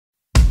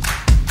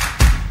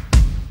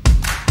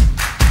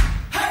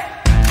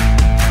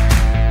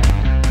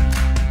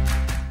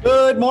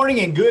Good morning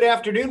and good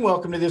afternoon.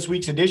 Welcome to this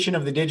week's edition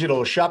of the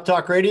Digital Shop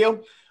Talk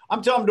Radio.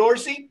 I'm Tom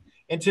Dorsey,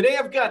 and today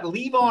I've got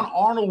Levon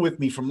Arnold with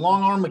me from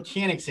Long Arm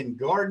Mechanics in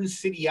Garden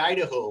City,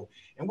 Idaho.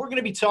 And we're going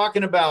to be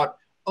talking about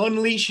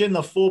unleashing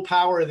the full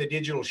power of the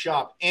digital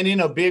shop, and in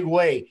a big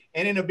way,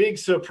 and in a big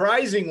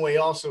surprising way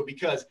also,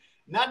 because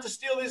not to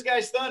steal this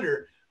guy's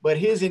thunder, but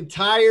his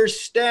entire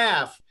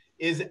staff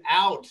is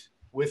out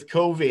with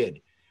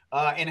COVID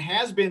and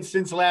has been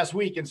since last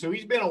week. And so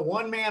he's been a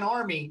one-man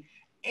army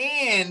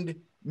and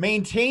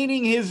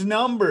maintaining his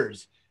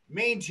numbers,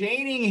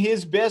 maintaining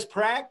his best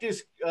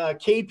practice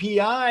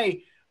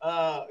KPI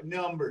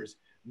numbers,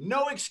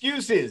 no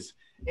excuses.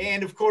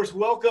 And of course,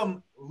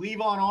 welcome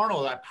Levon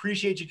Arnold. I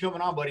appreciate you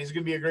coming on, buddy. It's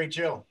going to be a great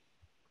show.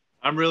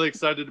 I'm really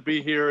excited to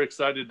be here.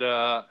 Excited.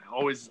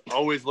 Always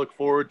look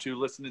forward to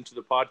listening to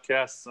the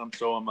podcasts.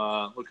 So I'm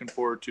looking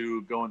forward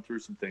to going through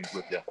some things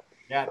with you.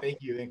 Yeah,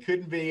 thank you. And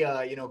couldn't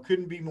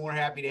be more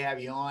happy to have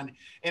you on.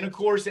 And of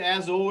course,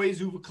 as always,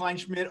 Uwe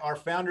Kleinschmidt, our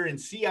founder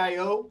and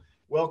CIO.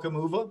 Welcome,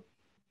 Uwe.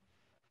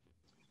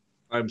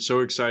 I'm so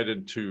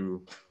excited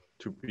to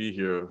be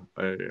here.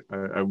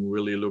 I'm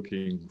really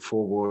looking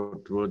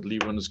forward to what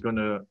Levon is going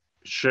to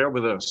share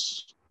with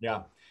us.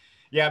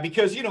 Yeah,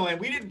 because, and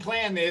we didn't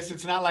plan this.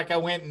 It's not like I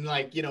went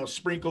and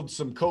sprinkled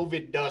some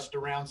COVID dust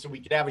around so we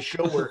could have a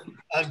show where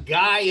a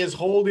guy is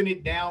holding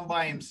it down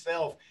by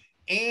himself.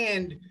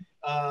 And,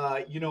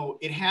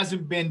 it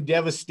hasn't been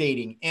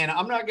devastating. And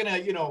I'm not going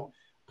to,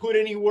 put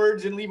any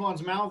words in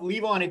Levon's mouth.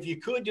 Levon, if you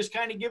could just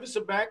kind of give us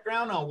a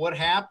background on what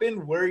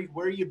happened, where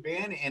you've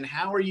been, and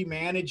how are you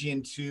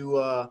managing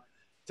to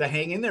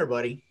hang in there,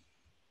 buddy?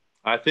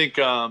 I think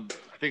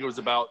it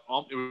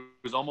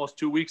was almost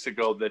 2 weeks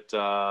ago that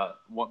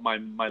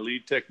my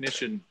lead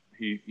technician,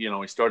 he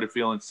started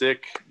feeling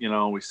sick.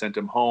 We sent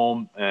him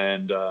home,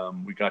 and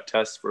we got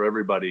tests for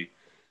everybody.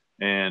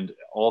 And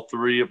all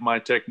three of my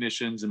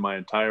technicians and my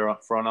entire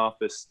front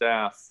office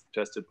staff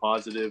tested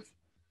positive.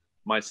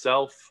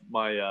 Myself,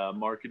 my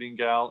marketing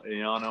gal,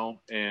 Ayano,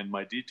 and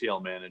my detail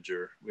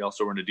manager. We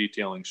also run a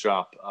detailing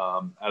shop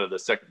out of the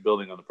second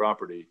building on the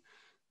property.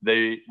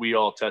 We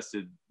all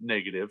tested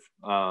negative.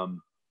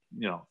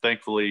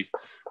 Thankfully,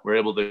 we're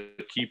able to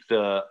keep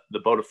the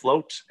boat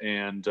afloat.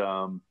 And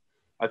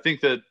I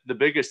think that the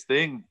biggest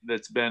thing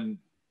that's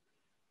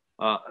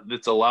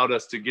allowed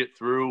us to get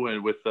through,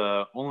 and with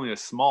only a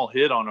small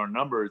hit on our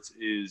numbers,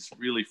 is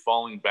really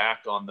falling back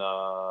on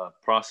the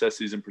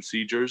processes and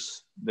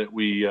procedures that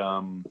we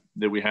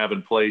have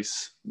in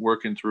place,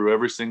 working through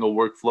every single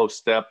workflow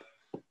step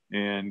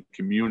and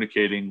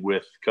communicating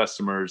with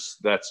customers.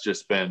 That's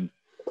just been,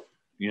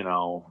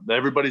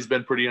 everybody's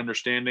been pretty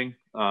understanding,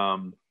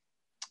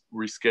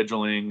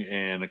 rescheduling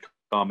and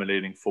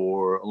accommodating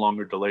for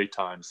longer delay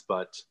times,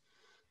 but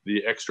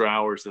the extra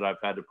hours that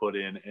I've had to put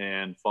in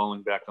and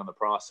falling back on the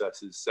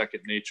process is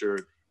second nature.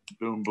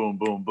 Boom, boom,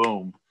 boom,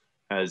 boom,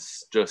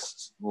 has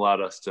just allowed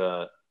us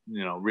to,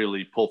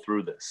 really pull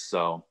through this.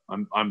 So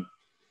I'm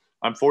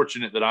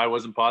fortunate that I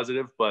wasn't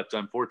positive, but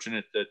I'm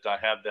fortunate that I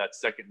have that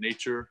second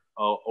nature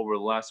over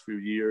the last few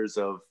years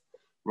of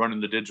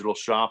running the digital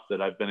shop, that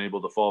I've been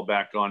able to fall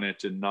back on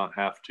it and not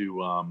have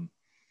to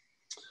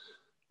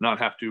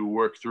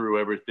work through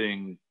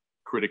everything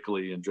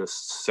critically and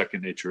just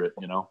second nature it,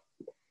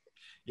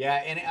 Yeah.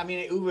 And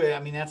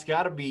Uwe, that's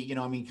got to be,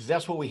 because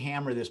that's what we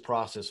hammer this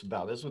process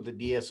about. That's what the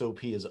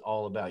DSOP is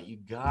all about. You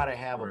got to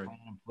have a plan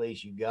in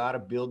place. You got to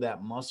build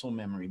that muscle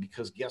memory,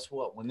 because guess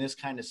what? When this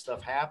kind of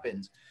stuff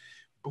happens,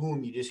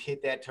 boom, you just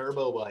hit that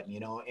turbo button,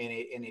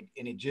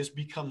 and it just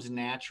becomes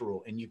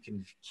natural, and you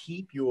can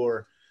keep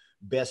your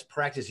best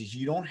practices.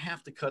 You don't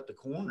have to cut the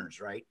corners,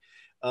 right?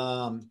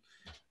 Uwe,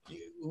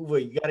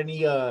 you got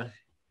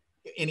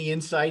any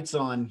insights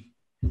on,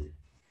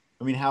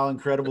 how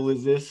incredible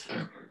is this?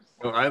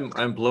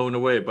 I'm blown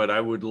away, but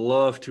I would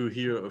love to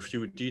hear a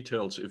few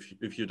details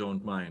if you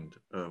don't mind.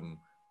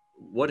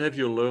 What have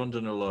you learned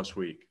in the last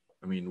week?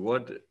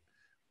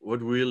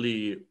 What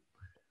really,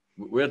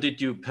 where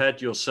did you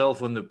pat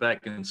yourself on the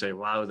back and say,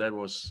 wow, that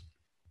was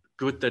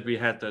good that we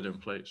had that in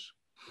place?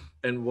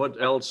 And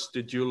what else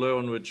did you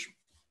learn which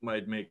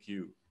might make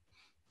you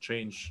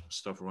change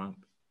stuff around?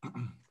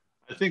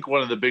 I think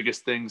one of the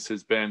biggest things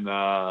has been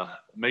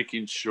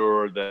making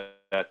sure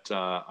that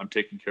I'm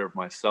taking care of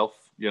myself.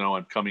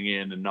 I'm coming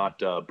in and not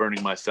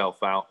burning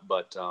myself out.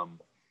 But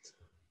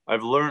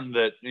I've learned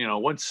that,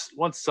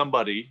 once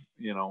somebody,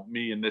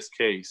 me in this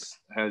case,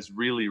 has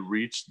really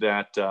reached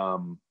that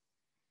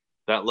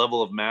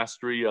level of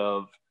mastery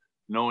of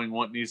knowing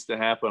what needs to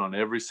happen on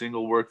every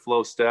single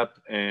workflow step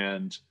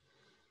and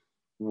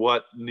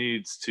what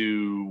needs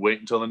to wait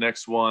until the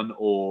next one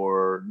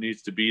or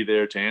needs to be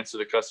there to answer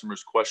the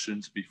customer's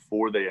questions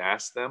before they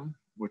ask them,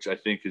 which I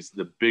think is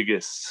the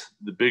biggest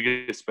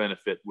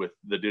benefit with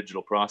the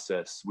digital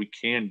process. We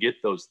can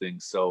get those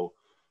things. So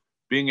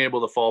being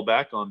able to fall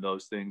back on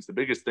those things, the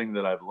biggest thing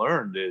that I've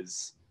learned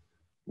is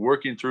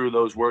working through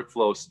those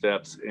workflow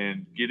steps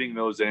and getting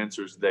those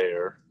answers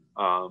there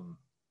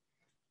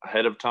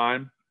ahead of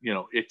time.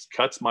 It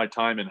cuts my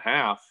time in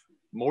half,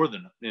 more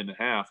than in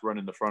half,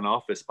 running the front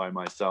office by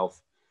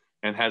myself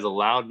and has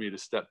allowed me to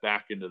step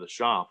back into the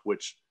shop,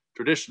 which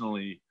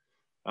traditionally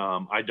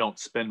I don't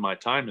spend my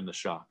time in the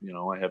shop. You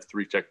know, I have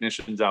 3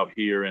 technicians out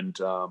here, and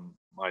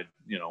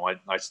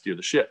I steer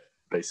the ship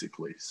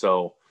basically.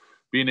 So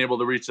being able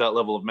to reach that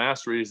level of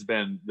mastery has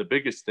been the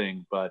biggest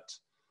thing, but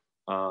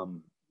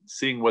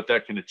seeing what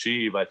that can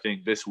achieve, I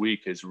think this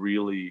week has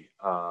really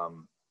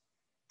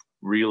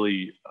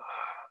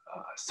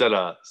set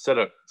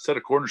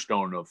a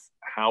cornerstone of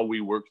how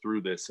we work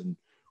through this and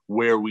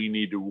where we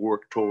need to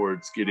work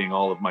towards getting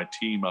all of my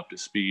team up to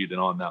speed and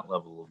on that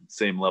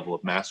same level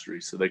of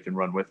mastery, so they can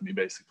run with me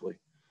basically.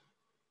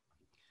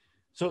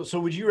 So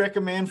would you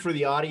recommend for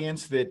the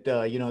audience that,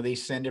 they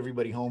send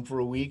everybody home for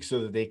a week so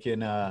that they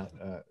can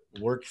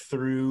work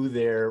through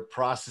their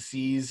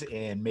processes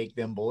and make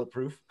them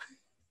bulletproof?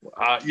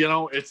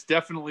 It's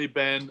definitely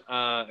been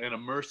an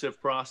immersive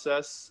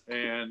process,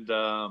 and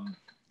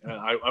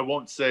I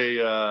won't say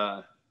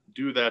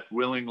do that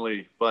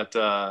willingly, but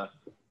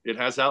it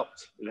has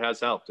helped.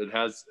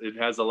 It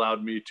has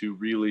allowed me to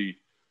really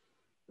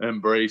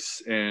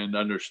embrace and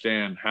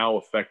understand how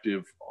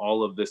effective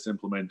all of this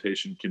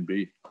implementation can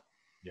be.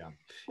 Yeah.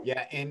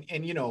 And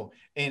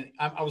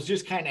I was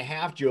just kind of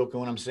half joking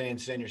when I'm saying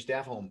send your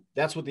staff home.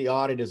 That's what the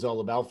audit is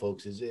all about,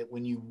 folks, is that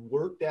when you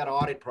work that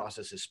audit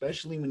process,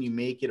 especially when you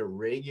make it a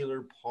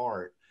regular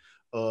part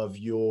of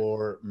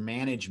your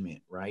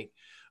management, right?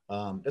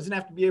 Doesn't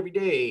have to be every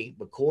day,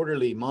 but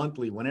quarterly,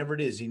 monthly, whenever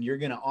it is, and you're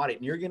going to audit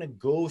and you're going to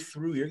go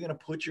through, you're going to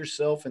put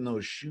yourself in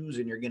those shoes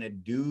and you're going to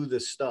do the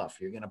stuff.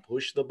 You're going to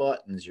push the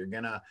buttons. You're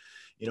going to,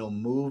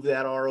 move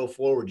that RO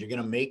forward. You're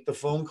going to make the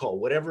phone call,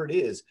 whatever it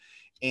is.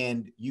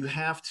 And you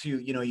have to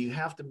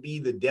be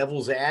the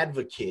devil's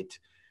advocate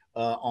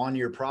on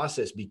your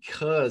process,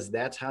 because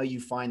that's how you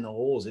find the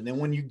holes. And then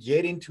when you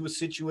get into a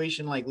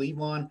situation like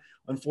Levon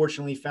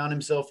unfortunately found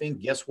himself in,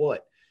 guess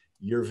what?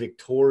 You're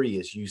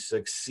victorious. You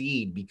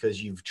succeed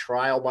because you've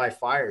trial by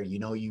fire.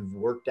 You've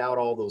worked out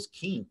all those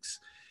kinks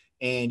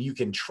and you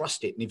can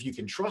trust it. And if you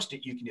can trust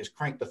it, you can just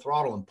crank the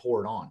throttle and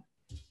pour it on.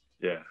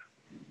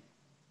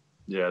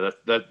 Yeah,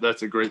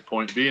 that's a great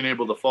point. Being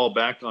able to fall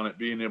back on it,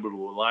 being able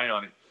to rely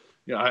on it.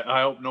 Yeah,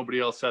 I hope nobody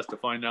else has to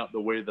find out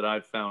the way that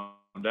I've found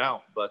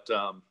out. But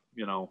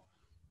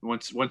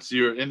once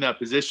you're in that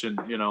position,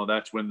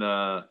 that's when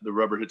the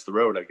rubber hits the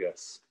road, I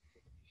guess.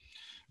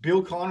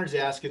 Bill Connor's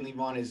asking,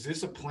 Levon, is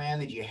this a plan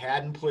that you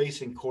had in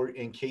place in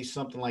case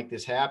something like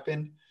this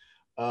happened?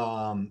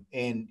 Cross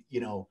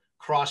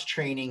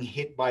training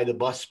hit by the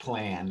bus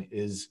plan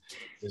is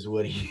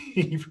what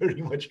he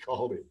pretty much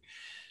called it.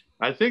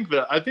 I think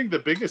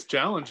the biggest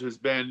challenge has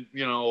been,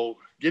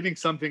 getting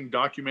something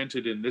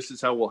documented, and this is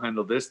how we'll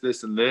handle this,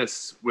 and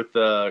this with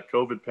the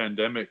COVID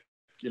pandemic.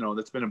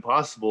 That's been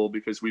impossible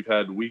because we've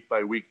had week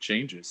by week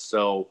changes.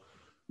 So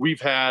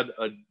we've had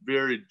a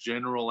very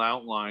general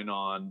outline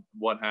on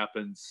what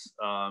happens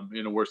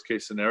in a worst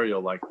case scenario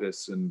like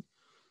this. And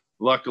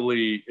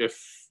luckily,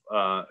 if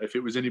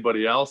it was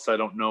anybody else, I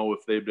don't know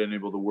if they've been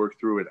able to work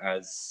through it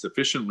as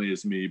sufficiently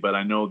as me, but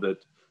I know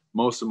that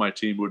most of my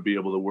team would be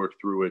able to work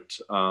through it,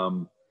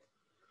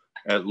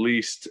 at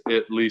least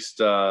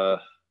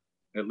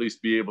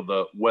be able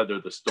to weather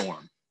the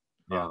storm.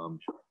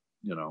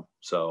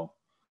 So.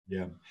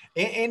 Yeah.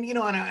 And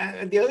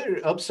the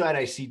other upside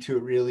I see to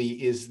it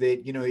really is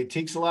that, it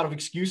takes a lot of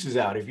excuses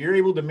out. If you're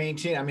able to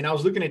maintain, I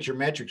was looking at your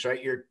metrics,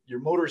 right? Your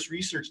motorist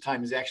research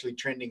time is actually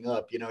trending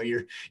up.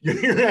 You're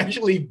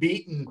actually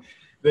beating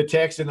the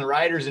techs and the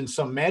riders in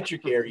some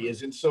metric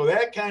areas. And so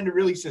that kind of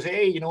really says,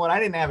 hey, you know what?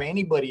 I didn't have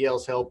anybody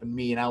else helping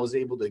me. And I was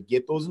able to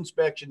get those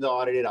inspections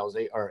audited.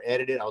 Or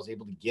edited. I was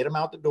able to get them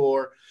out the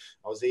door.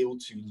 I was able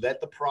to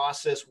let the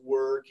process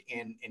work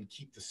and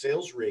keep the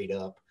sales rate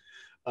up.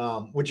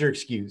 What's your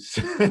excuse?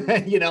 And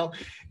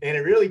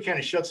it really kind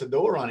of shuts the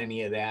door on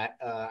any of that.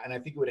 And I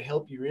think it would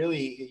help you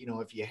really,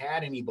 if you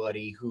had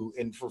anybody who,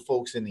 and for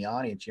folks in the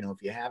audience,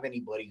 if you have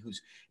anybody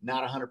who's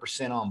not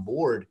 100% on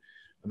board,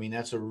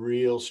 that's a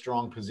real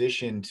strong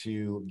position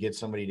to get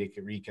somebody to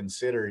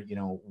reconsider,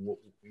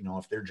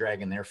 if they're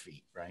dragging their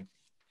feet, right?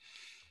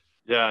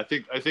 Yeah, I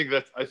think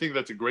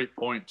that's a great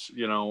point.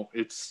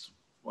 It's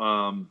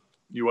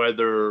you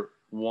either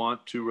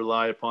want to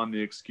rely upon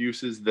the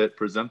excuses that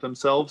present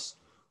themselves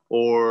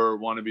or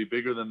want to be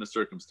bigger than the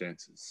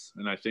circumstances.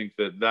 And I think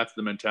that's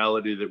the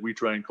mentality that we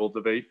try and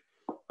cultivate,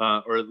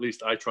 or at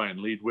least I try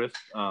and lead with.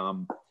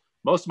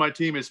 Most of my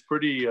team is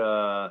pretty,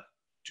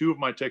 2 of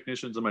my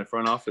technicians and my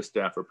front office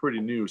staff are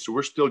pretty new. So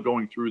we're still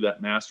going through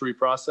that mastery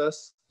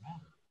process.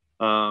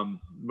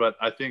 But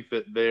I think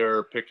that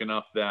they're picking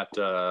up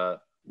that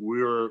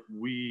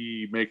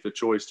we make the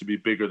choice to be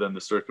bigger than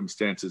the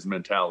circumstances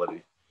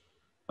mentality.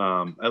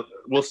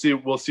 we'll see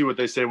what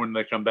they say when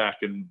they come back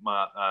and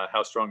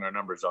how strong our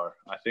numbers are.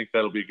 I think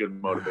that'll be a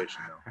good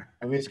motivation though.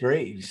 I mean, it's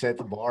great. You set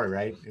the bar,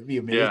 right? It'd be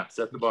amazing. Yeah,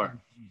 set the bar.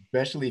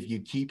 Especially if you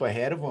keep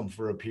ahead of them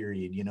for a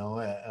period,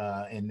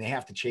 and they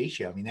have to chase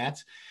you. I mean,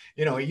 that's,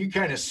 you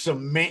kind of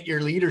cement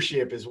your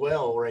leadership as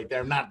well, right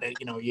there. Not that,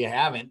 you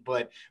haven't,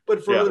 but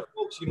for other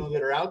folks,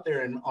 that are out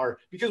there and are,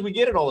 because we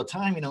get it all the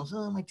time,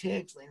 oh, my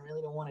text, I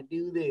really don't want to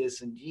do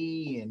this. And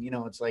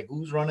it's like,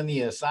 who's running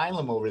the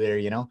asylum over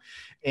there,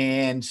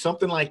 and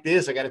something like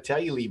this, I got to tell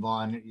you,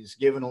 Levon, is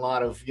given a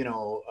lot of,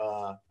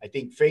 I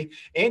think faith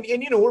and,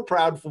 we're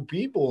proudful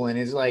people. And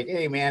it's like,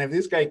 hey man, if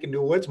this guy can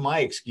do it, what's my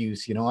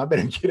excuse? I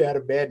better get out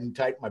of bed and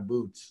tighten my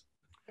boots.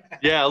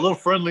 Yeah, a little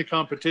friendly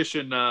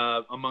competition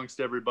amongst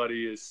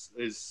everybody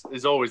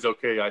is always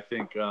okay, I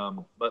think.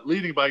 But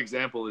leading by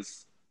example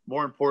is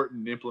more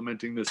important in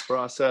implementing this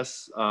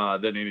process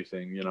than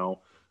anything.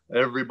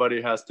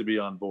 Everybody has to be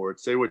on board.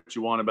 Say what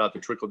you want about the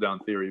trickle-down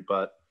theory,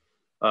 but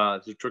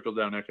the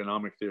trickle-down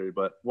economic theory.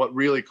 But what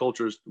really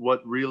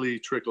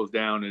trickles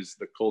down is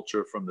the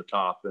culture from the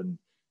top. And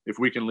if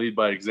we can lead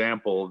by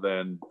example,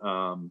 then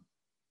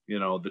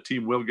the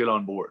team will get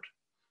on board.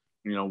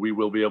 We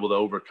will be able to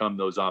overcome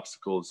those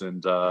obstacles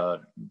and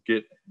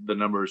get the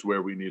numbers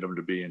where we need them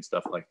to be and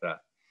stuff like that.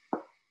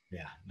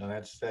 Yeah, no,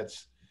 that's,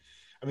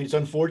 I mean, it's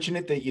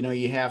unfortunate that,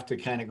 you have to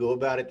kind of go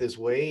about it this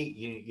way.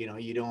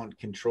 You don't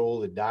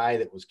control the die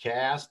that was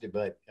cast,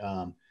 but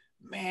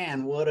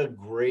man, what a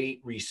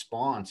great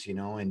response,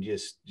 and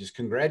just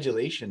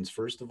congratulations,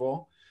 first of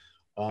all.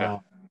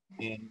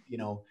 And,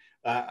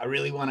 I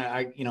really want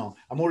to,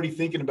 I'm already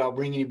thinking about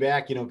bringing you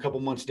back, a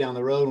couple months down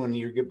the road when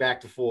you get back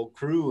to full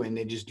crew, and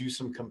then just do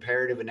some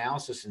comparative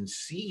analysis and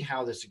see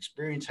how this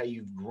experience, how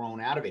you've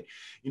grown out of it.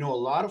 A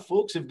lot of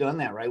folks have done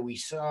that, right? We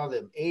saw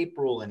the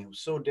April and it was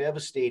so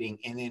devastating.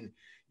 And then,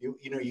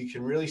 you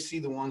can really see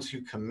the ones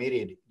who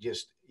committed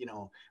just,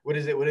 what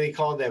is it? What do they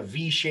call it? That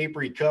V-shaped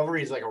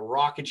recovery? It's like a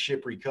rocket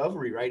ship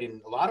recovery, right?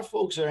 And a lot of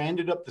folks are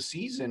ended up the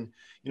season,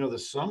 the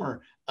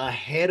summer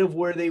ahead of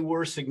where they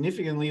were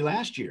significantly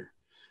last year.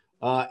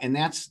 And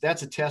that's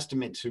a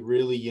testament to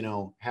really,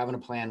 having a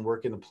plan,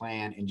 working the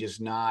plan, and just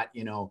not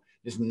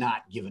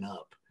giving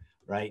up,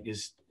 right?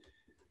 Just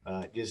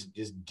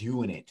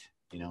doing it,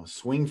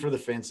 swing for the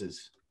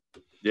fences.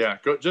 Yeah,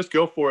 just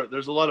go for it.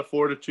 There's a lot of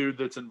fortitude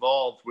that's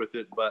involved with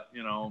it, but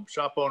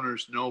shop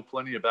owners know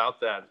plenty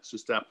about that. It's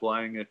just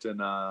applying it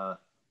to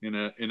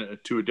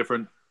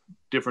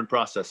different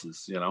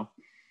processes.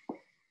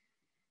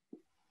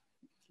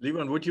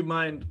 Levon, would you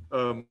mind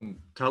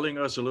telling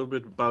us a little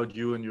bit about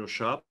you and your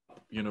shop?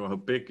 How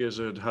big is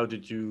it? How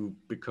did you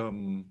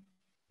become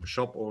a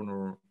shop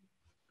owner?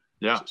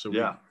 Yeah. So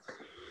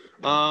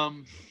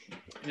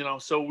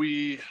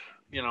we,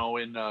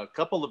 in a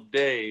couple of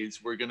days,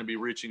 we're going to be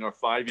reaching our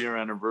 5-year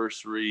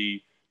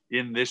anniversary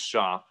in this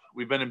shop.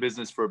 We've been in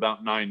business for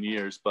about 9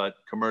 years, but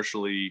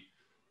commercially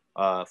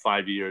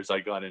 5 years. I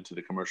got into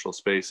the commercial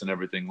space and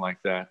everything like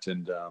that.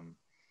 And,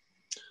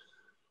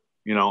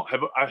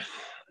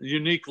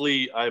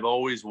 uniquely, I've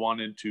always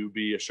wanted to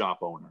be a shop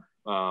owner.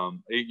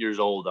 8 years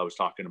old, I was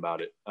talking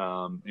about it,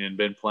 and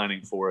been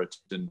planning for it.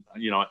 And,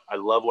 I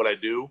love what I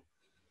do.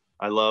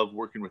 I love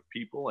working with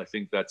people. I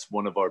think that's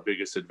one of our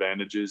biggest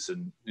advantages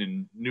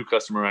in new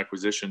customer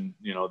acquisition.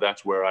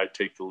 That's where I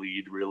take the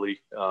lead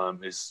really,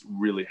 is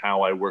really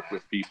how I work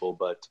with people.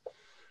 But,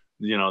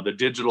 the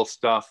digital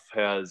stuff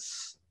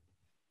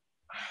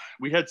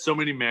we had so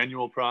many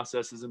manual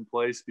processes in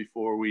place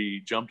before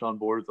we jumped on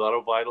board with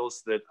Auto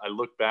Vitals that I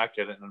look back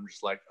at it and I'm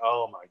just like,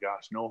 oh my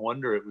gosh, no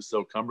wonder it was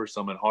so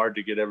cumbersome and hard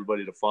to get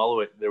everybody to follow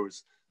it. There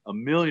was a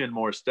million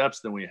more steps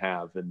than we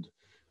have. And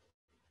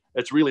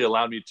it's really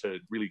allowed me to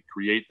really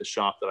create the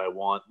shop that I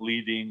want,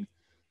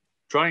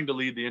 trying to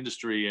lead the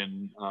industry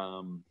in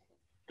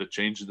the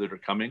changes that are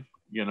coming.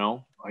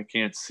 I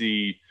can't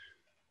see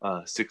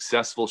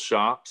successful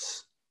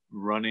shops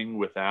running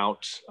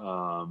without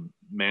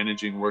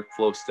managing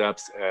workflow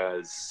steps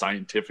as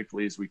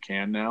scientifically as we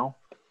can now.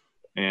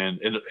 And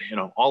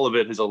all of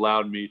it has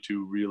allowed me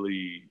to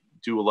really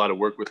do a lot of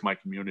work with my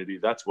community.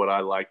 That's what I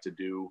like to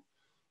do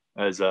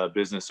as a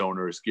business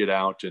owner, is get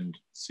out and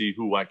see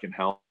who I can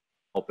help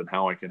and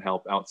how I can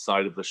help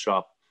outside of the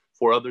shop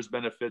for others'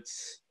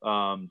 benefits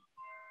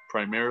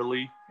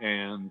primarily,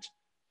 and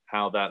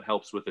how that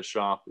helps with the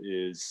shop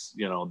is,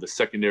 the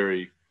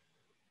secondary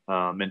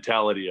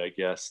mentality, I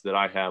guess, that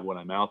I have when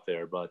I'm out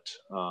there. But,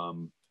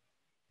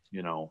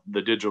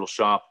 the digital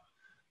shop,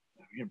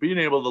 being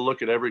able to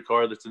look at every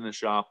car that's in the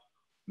shop,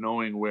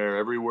 knowing where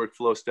every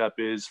workflow step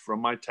is from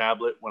my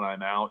tablet when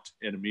I'm out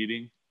in a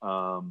meeting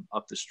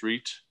up the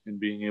street, and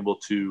being able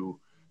to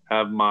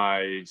have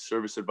my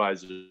service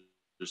advisor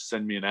just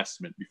send me an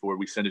estimate before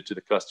we send it to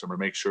the customer,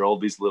 make sure all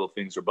these little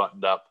things are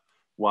buttoned up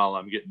while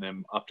I'm getting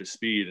them up to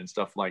speed and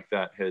stuff like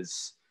that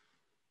has,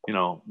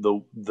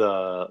 the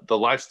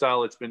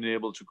lifestyle it's been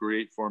able to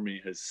create for me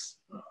has,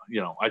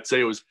 I'd say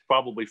it was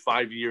probably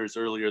 5 years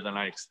earlier than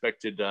I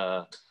expected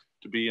to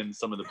be in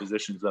some of the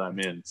positions that I'm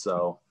in.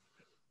 So,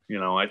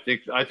 I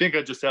think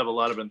I just have a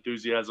lot of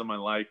enthusiasm. I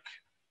like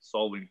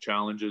solving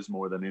challenges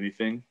more than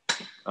anything,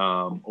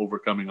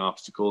 overcoming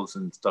obstacles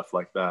and stuff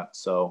like that.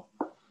 So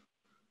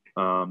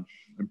I'm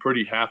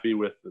pretty happy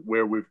with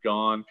where we've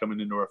gone coming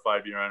into our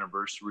 5-year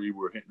anniversary.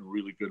 We're hitting a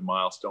really good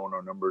milestone.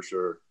 Our numbers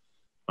are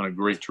on a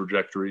great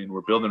trajectory, and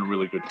we're building a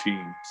really good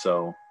team.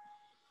 So,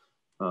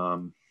 I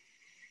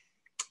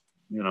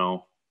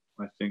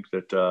think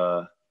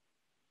that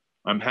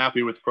I'm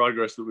happy with the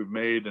progress that we've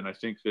made. And I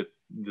think that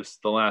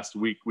the last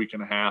week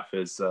and a half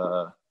is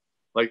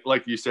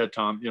like you said,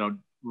 Tom,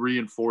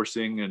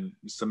 reinforcing and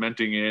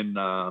cementing in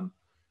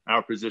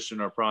our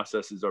position, our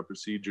processes, our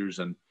procedures,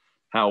 and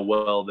how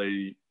well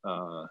they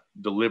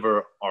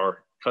deliver our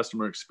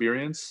customer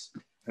experience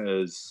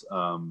has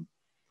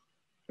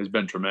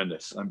been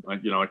tremendous.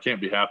 I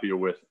can't be happier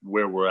with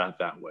where we're at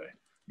that way.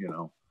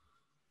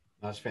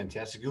 That's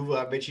fantastic. Uwe,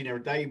 I bet you never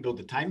thought you'd build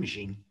a time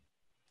machine.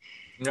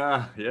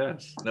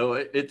 Yes. No,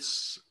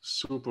 it's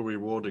super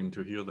rewarding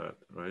to hear that,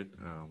 right?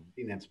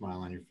 Seeing that smile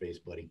on your face,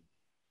 buddy.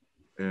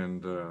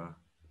 And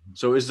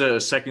so is there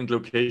a second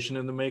location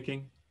in the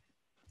making?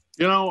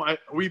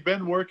 We've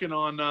been working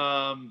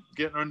on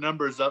getting our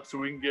numbers up so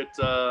we can get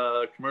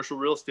commercial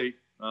real estate.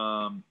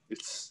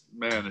 It's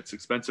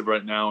expensive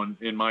right now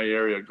in my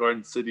area.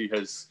 Garden City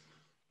has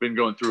been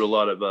going through a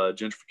lot of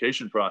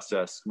gentrification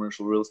process.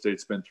 Commercial real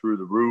estate's been through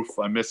the roof.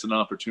 I missed an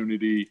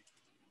opportunity.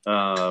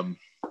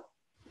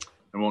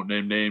 I won't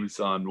name names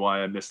on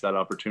why I missed that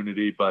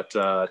opportunity, but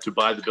to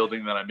buy the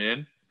building that I'm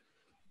in.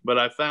 But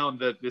I found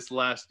that this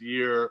last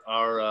year,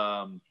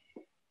 our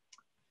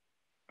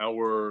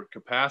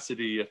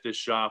capacity at this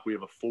shop, we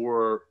have a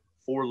four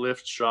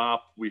lift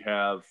shop. We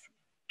have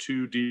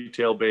 2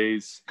 detail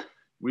bays.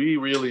 We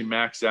really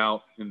max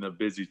out in the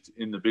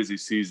busy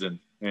season,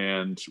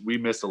 and we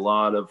miss a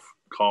lot of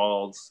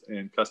calls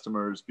and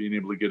customers being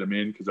able to get them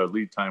in because our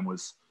lead time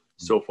was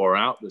so far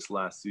out this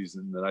last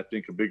season that I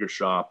think a bigger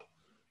shop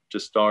to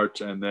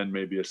start and then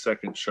maybe a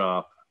second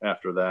shop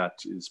after that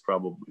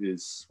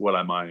is what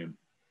I'm eyeing.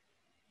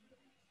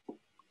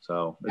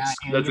 So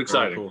that's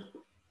exciting. Cool.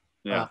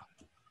 Yeah.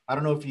 I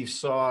don't know if you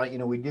saw,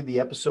 we did the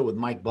episode with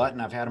Mike Button.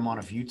 I've had him on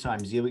a few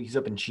times. He's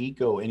up in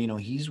Chico, and,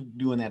 he's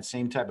doing that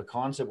same type of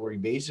concept where he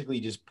basically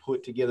just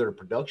put together a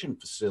production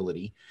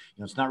facility.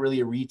 It's not really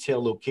a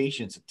retail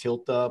location. It's a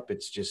tilt up.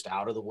 It's just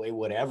out of the way,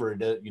 whatever.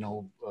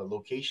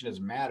 Location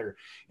doesn't matter.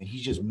 And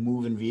he's just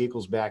moving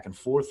vehicles back and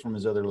forth from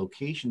his other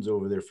locations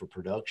over there for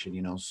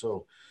production,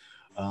 So,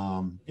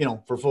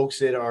 for folks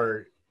that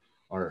are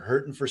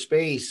hurting for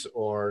space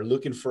or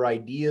looking for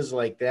ideas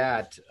like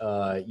that,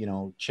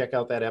 check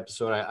out that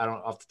episode. I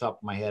don't, off the top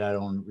of my head, I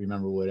don't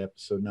remember what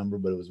episode number,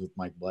 but it was with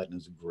Mike Button. It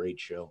was a great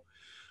show.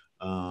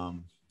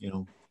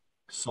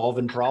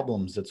 Solving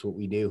problems. That's what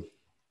we do.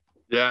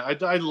 Yeah.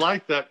 I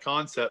like that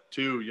concept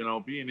too,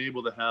 being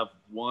able to have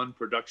one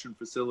production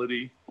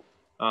facility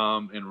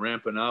and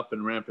ramping up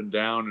and ramping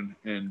down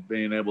and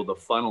being able to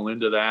funnel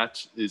into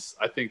that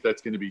I think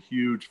that's going to be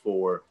huge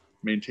for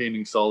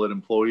maintaining solid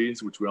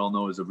employees, which we all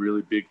know is a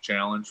really big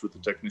challenge with the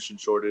technician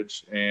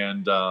shortage,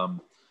 and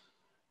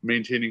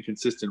maintaining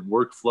consistent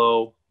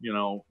workflow.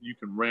 You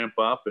can ramp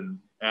up and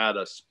add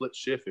a split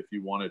shift if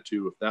you wanted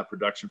to, if that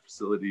production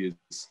facility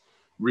is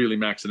really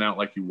maxing out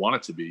like you want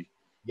it to be.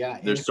 Yeah.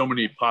 There's so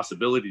many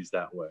possibilities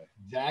that way.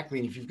 Exactly.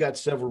 And if you've got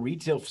several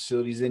retail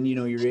facilities, then,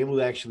 you're able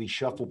to actually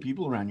shuffle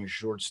people around. You're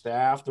short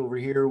staffed over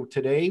here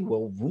today.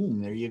 Well,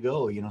 boom, there you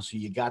go. So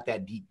you got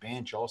that deep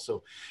bench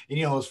also. And,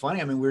 it's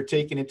funny. I mean, we're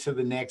taking it to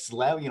the next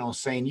level,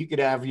 saying you could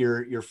have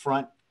your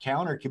front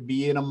counter could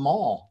be in a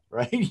mall,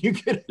 right? You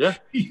could,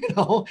 you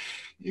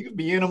could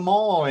be in a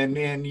mall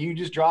and you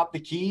just drop the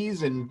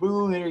keys and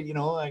boom, there,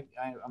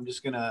 I'm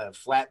just going to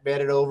flatbed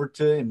it over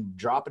to and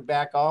drop it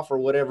back off or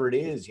whatever it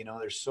is.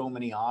 There's so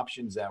many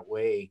options that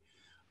way.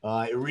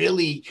 It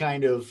really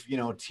kind of,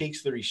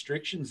 takes the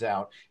restrictions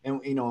out.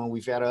 And,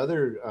 we've had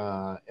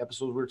other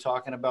episodes we're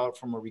talking about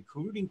from a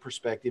recruiting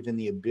perspective and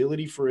the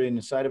ability for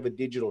inside of a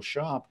digital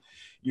shop,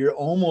 you're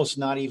almost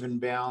not even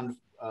bound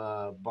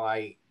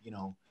by,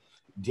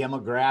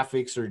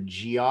 demographics or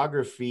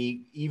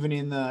geography, even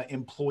in the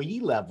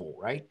employee level,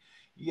 right?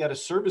 You got a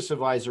service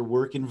advisor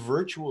working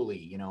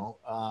virtually,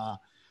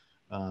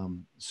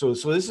 so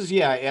this is,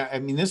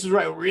 this is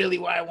really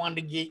why I wanted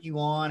to get you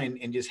on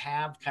and just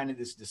have kind of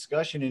this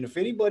discussion. And if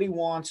anybody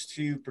wants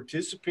to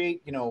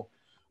participate,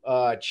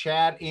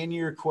 chat in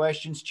your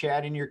questions,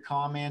 chat in your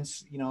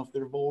comments, if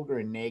they're vulgar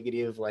and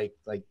negative, like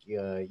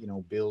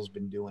Bill's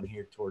been doing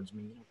here towards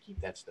me,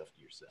 keep that stuff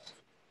to yourself.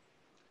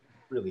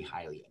 Really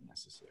highly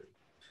unnecessary.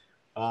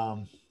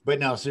 But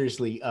no,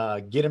 seriously,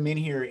 get them in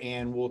here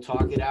and we'll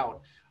talk it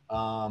out.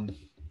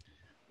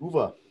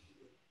 Uwe.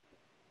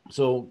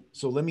 So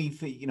let me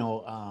think,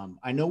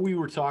 I know we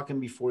were talking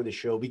before the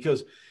show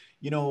because,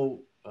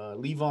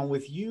 Levon,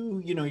 with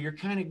you, you're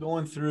kind of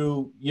going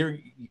through your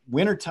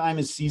winter time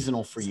is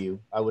seasonal for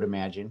you, I would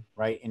imagine.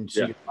 Right. And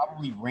so you're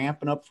probably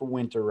ramping up for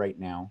winter right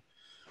now,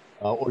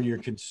 or you're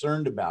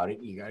concerned about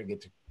it. You got to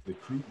get the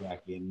crew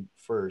back in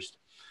first.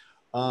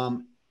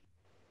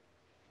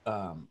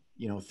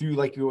 Through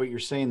like what you're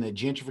saying, the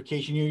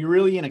gentrification, you're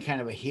really in a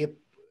kind of a hip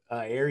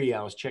area.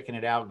 I was checking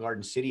it out,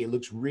 Garden City. It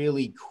looks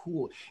really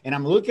cool. And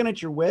I'm looking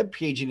at your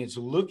webpage, and it's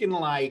looking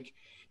like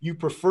you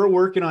prefer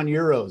working on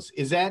Euros.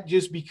 Is that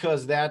just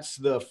because that's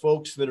the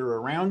folks that are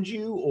around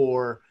you,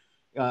 or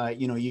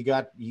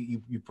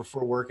you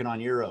prefer working on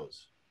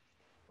Euros?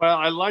 Well,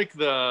 I like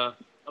the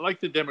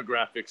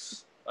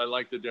demographics. I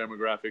like the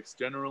demographics.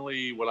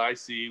 Generally, what I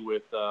see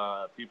with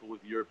people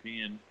with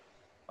European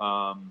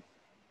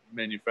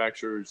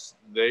manufacturers,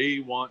 they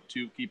want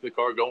to keep the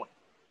car going.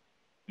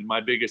 And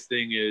my biggest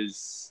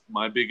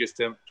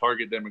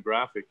target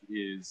demographic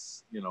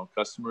is,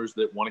 customers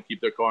that want to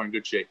keep their car in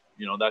good shape.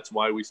 That's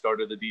why we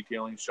started the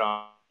detailing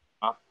shop.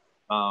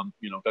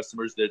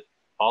 Customers that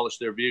polish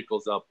their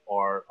vehicles up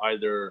are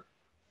either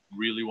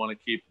really want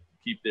to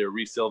keep their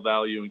resale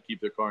value and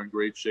keep their car in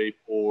great shape,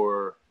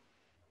 or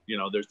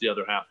there's the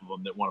other half of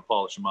them that want to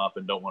polish them up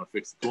and don't want to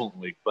fix the coolant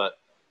leak. But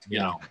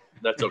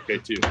that's okay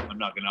too. I'm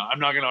not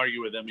gonna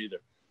argue with them either.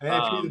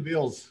 Pay the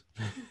bills.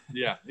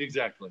 Yeah,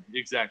 exactly.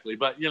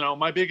 But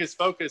my biggest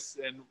focus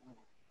and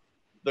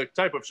the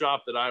type of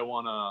shop that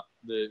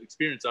the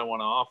experience I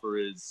want to offer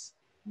is,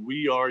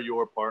 we are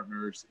your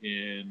partners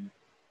in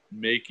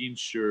making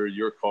sure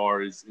your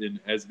car is in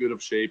as good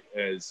of shape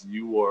as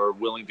you are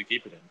willing to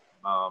keep it in.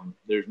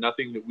 There's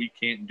nothing that we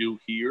can't do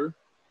here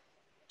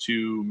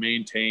to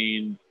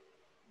maintain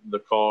the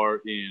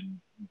car in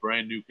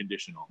brand new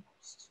condition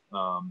almost.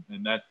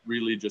 And that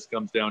really just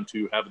comes down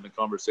to having the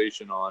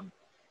conversation on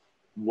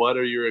what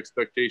are your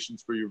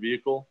expectations for your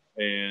vehicle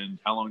and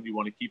how long do you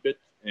want to keep it,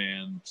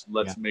 and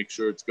let's make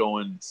sure it's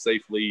going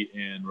safely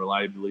and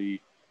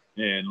reliably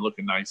and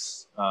looking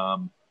nice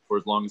for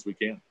as long as we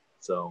can.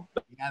 So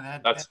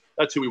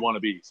that's who we want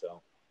to be.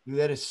 So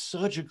that is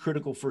such a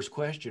critical first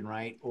question,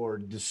 right? Or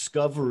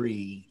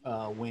discovery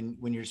when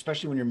you're,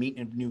 especially when you're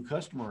meeting a new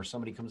customer or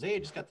somebody comes, hey, I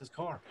just got this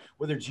car,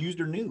 whether it's used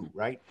or new,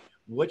 right?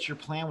 What's your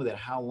plan with it?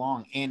 How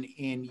long? And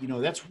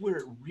that's where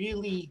it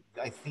really,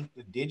 I think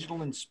the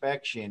digital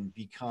inspection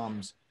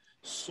becomes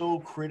so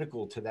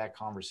critical to that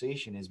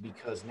conversation, is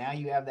because now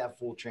you have that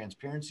full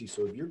transparency.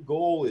 So if your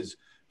goal is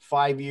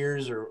 5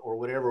 years or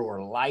whatever, or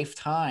a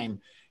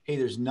lifetime, hey,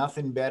 there's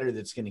nothing better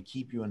that's going to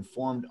keep you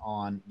informed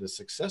on the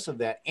success of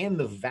that and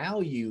the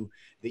value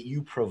that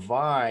you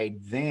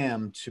provide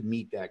them to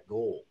meet that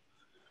goal.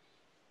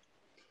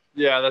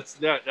 Yeah, that's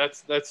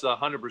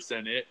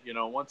 100% it.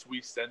 Once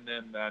we send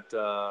them that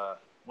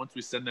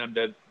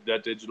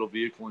digital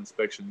vehicle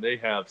inspection, they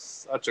have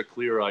such a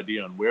clear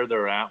idea on where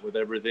they're at with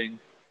everything.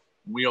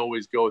 We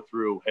always go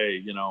through,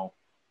 hey,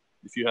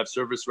 if you have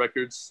service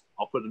records,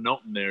 I'll put a note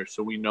in there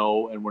so we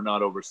know and we're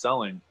not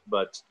overselling,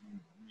 but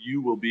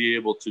you will be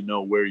able to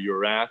know where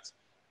you're at.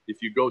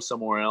 If you go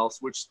somewhere else,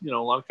 which, a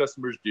lot of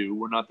customers do,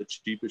 we're not the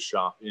cheapest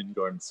shop in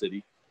Garden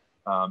City,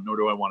 nor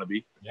do I want to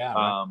be. Yeah.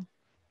 Right.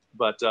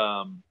 But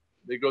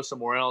they go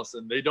somewhere else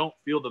and they don't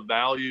feel the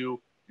value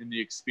in the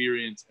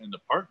experience and the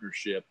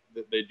partnership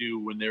that they do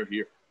when they're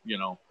here.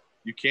 You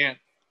can't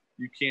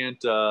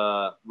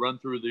run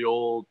through the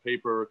old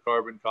paper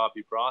carbon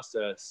copy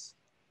process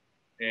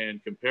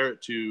and compare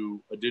it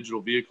to a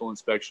digital vehicle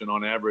inspection.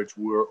 On average,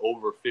 we're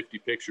over 50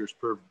 pictures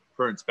per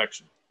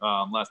inspection.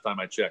 Last time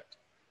I checked,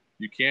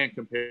 you can't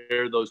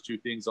compare those two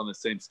things on the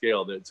same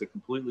scale. It's a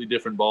completely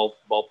different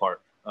ballpark.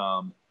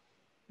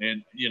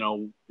 And,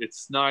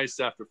 it's nice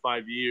after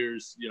 5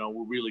 years,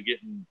 we're really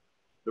getting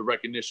the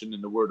recognition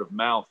and the word of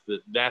mouth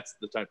that that's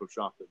the type of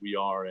shop that we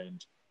are.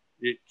 And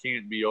it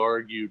can't be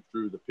argued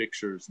through the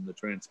pictures and the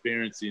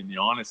transparency and the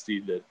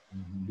honesty that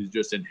is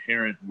just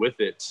inherent with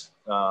it.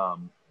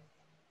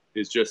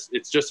 It's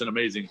just an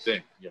amazing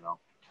thing,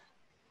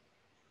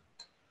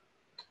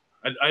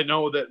 I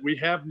know that we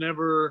have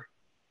never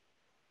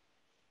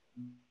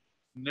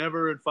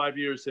in 5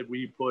 years have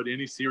we put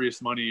any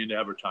serious money into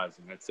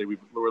advertising. I'd say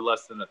we're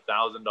less than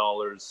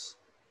 $1,000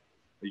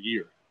 a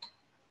year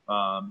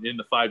in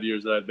the 5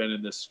 years that I've been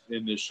in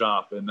this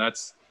shop, and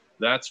that's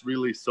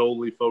really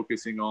solely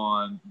focusing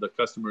on the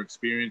customer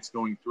experience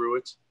going through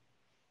it,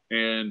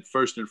 and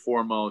first and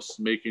foremost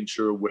making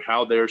sure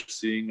how they're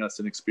seeing us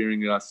and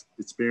experiencing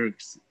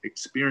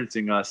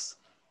us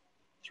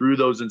through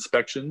those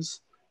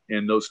inspections.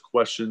 And those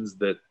questions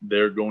that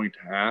they're going to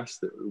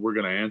ask, that we're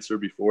going to answer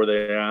before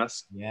they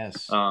ask,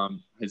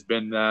 has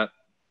been that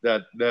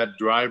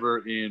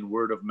driver in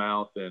word of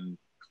mouth and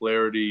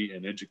clarity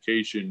and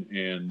education.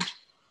 And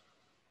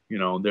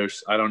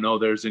I don't know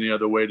there's any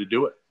other way to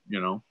do it.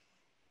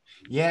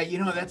 Yeah,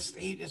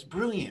 that's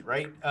brilliant,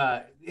 right?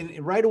 And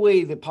right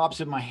away that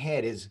pops in my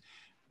head is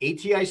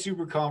ATI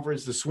Super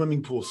Conference, the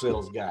swimming pool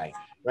sales guy,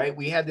 right?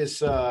 We had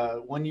this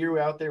 1 year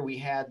out there, we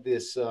had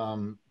this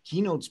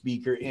keynote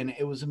speaker, and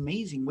it was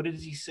amazing. What did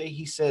he say?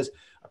 He says,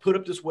 I put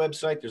up this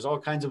website. There's all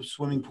kinds of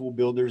swimming pool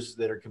builders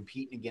that are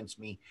competing against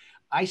me.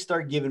 I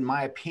start giving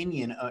my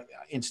opinion.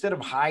 Instead of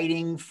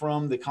hiding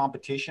from the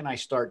competition, I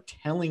start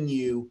telling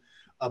you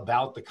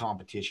about the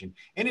competition.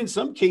 And in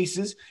some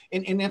cases,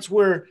 and that's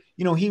where,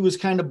 he was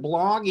kind of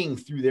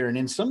blogging through there. And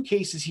in some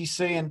cases, he's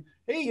saying,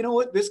 hey, you know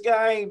what? This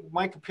guy,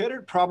 my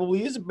competitor,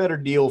 probably is a better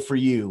deal for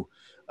you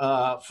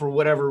for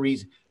whatever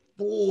reason.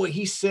 boy,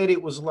 he said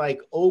it was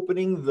like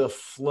opening the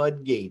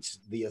floodgates,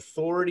 the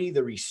authority,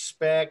 the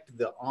respect,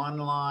 the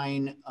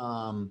online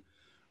kind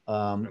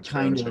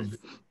of,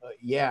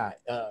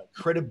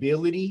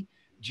 credibility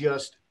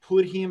just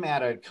put him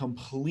at a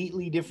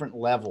completely different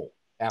level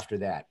after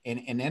that.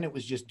 And then it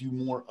was just do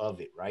more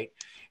of it. Right.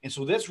 And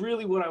so that's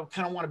really what I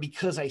kind of want to,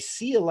 because I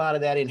see a lot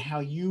of that in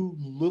how you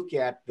look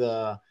at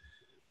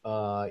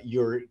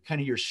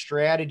your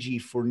strategy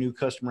for new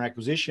customer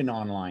acquisition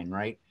online.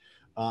 Right.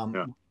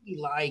 Really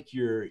like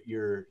your,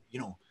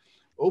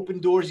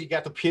 open doors. You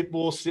got the pit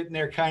bull sitting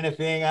there kind of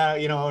thing.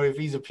 If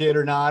he's a pit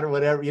or not or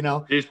whatever,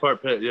 He's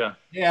part pit. Yeah.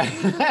 Yeah.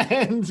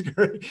 And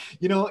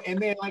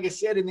then, like I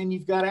said, and then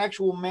you've got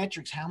actual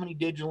metrics, how many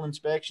digital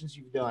inspections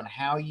you've done,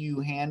 how you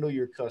handle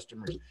your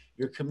customers,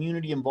 your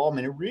community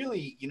involvement. It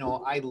really,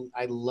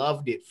 I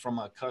loved it from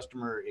a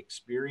customer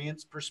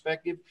experience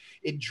perspective.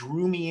 It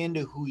drew me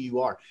into who you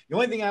are. The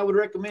only thing I would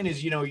recommend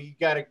is, you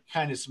got to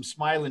kind of some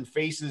smiling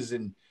faces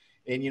and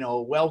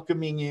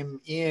welcoming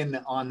him in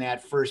on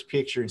that first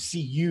picture and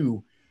see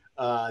you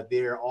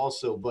there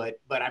also. But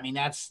I mean,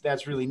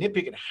 that's really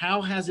nitpicking.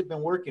 How has it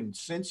been working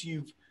since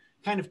you've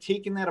kind of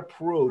taken that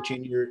approach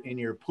and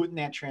you're putting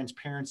that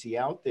transparency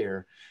out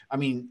there? I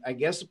mean, I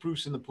guess the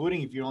proof's in the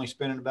pudding. If you're only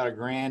spending about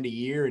 $1,000 a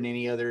year in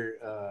any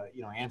other,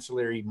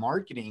 ancillary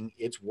marketing,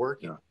 it's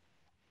working.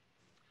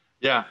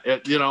 Yeah.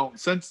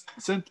 Since,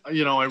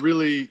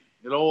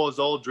 it all is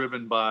all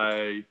driven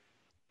by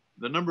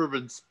the number of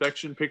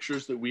inspection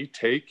pictures that we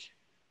take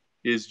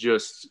is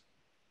just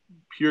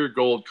pure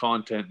gold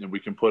content that we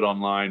can put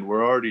online.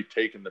 We're already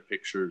taking the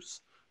pictures.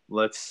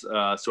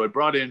 So I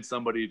brought in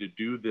somebody to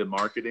do the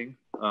marketing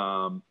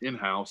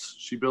in-house.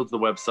 She builds the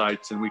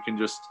websites and we can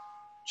just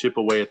chip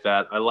away at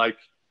that. I like,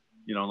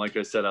 like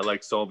I said, I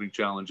like solving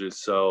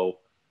challenges. So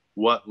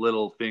what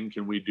little thing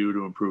can we do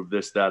to improve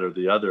this, that, or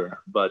the other?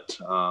 But,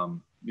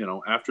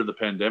 after the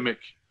pandemic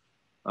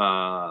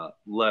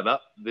let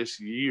up this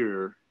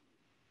year,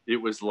 it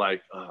was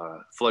like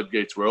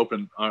floodgates were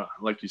open.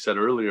 Like you said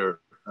earlier,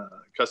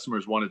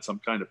 customers wanted some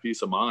kind of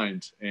peace of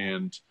mind,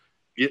 and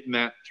getting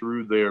that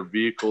through their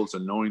vehicles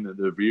and knowing that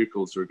their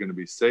vehicles are going to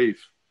be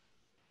safe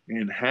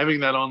and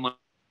having that online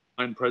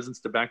presence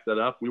to back that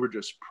up, we were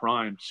just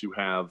primed to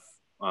have,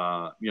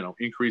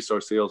 increase our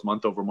sales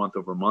month over month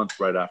over month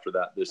right after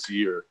that this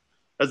year,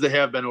 as they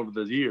have been over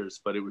the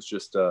years. But it was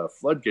just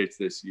floodgates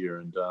this year.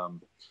 And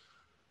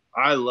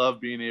I love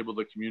being able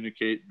to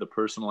communicate the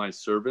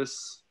personalized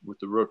service with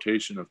the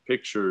rotation of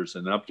pictures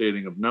and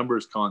updating of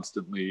numbers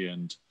constantly,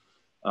 and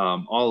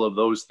all of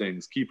those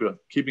things,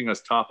 keeping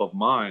us top of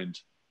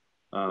mind.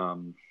 I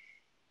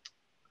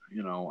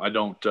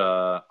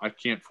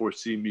can't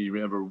foresee me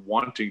ever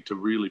wanting to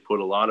really put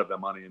a lot of that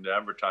money into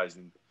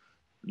advertising,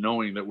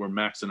 knowing that we're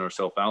maxing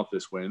ourselves out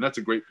this way. And that's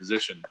a great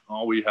position.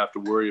 All we have to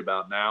worry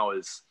about now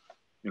is,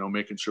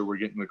 making sure we're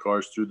getting the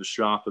cars through the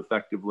shop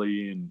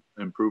effectively and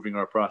improving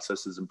our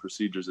processes and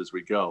procedures as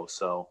we go.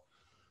 So,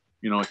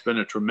 it's been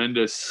a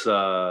tremendous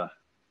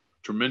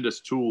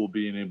tool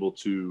being able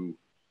to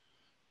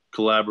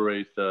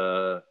collaborate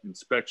the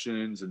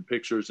inspections and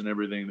pictures and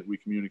everything that we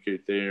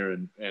communicate there,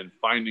 and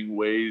finding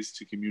ways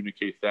to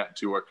communicate that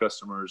to our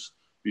customers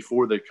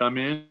before they come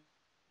in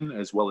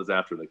as well as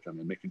after they come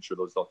in, making sure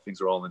those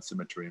things are all in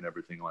symmetry and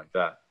everything like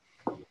that.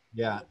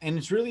 Yeah. And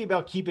it's really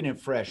about keeping it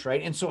fresh.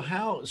 Right. And so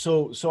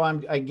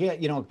I get,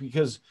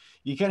 because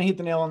you kind of hit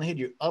the nail on the head.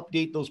 You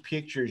update those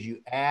pictures,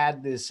 you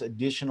add this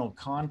additional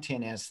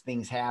content as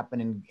things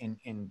happen.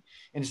 And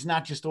it's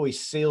not just always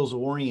sales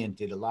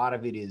oriented. A lot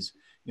of it is,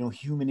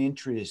 human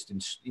interest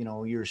and,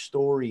 your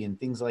story and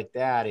things like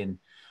that. And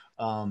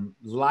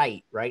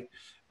light, right.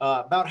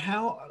 About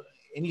how,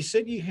 and you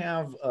said you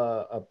have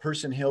a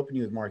person helping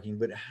you with marketing,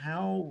 but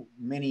how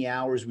many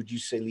hours would you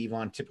say,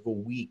 Levon, typical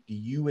week do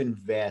you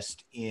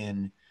invest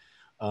in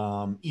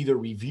either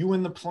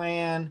reviewing the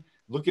plan,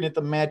 looking at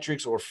the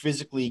metrics, or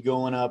physically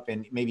going up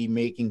and maybe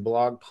making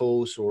blog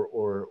posts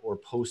or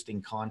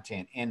posting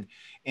content?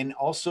 And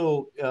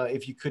also,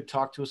 if you could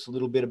talk to us a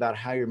little bit about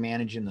how you're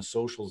managing the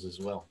socials as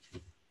well.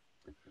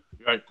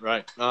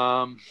 Right.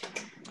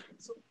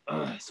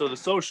 So the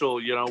social,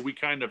 we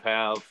kind of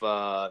have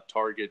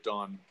target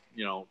on,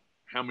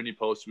 how many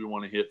posts we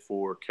want to hit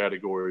for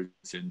categories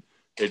in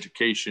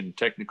education,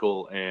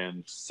 technical,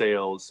 and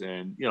sales,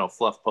 and,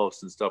 fluff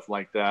posts and stuff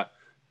like that.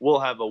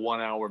 We'll have a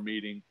 1 hour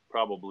meeting,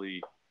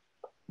 probably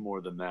more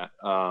than that.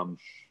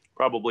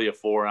 Probably a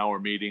 4 hour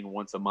meeting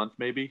once a month,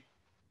 maybe.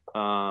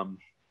 And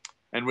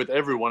with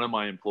every one of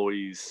my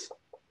employees,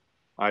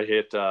 I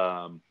hit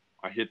them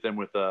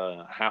with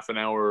a half an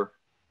hour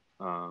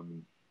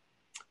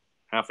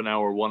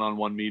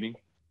one-on-one meeting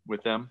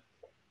with them.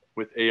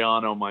 With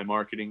Ayano, my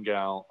marketing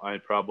gal, I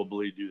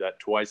probably do that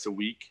twice a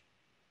week.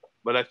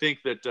 But I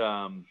think that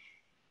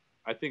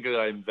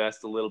I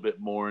invest a little bit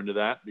more into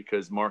that,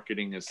 because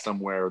marketing is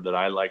somewhere that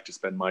I like to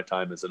spend my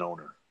time as an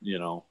owner.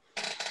 I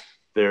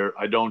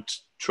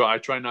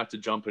try not to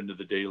jump into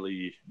the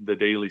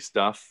daily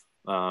stuff,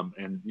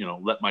 and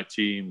let my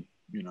team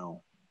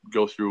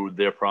go through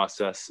their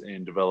process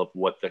and develop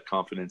what the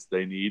confidence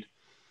they need.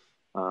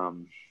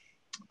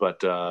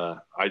 But I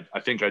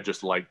think I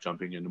just like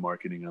jumping into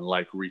marketing and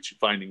like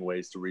finding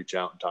ways to reach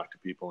out and talk to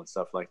people and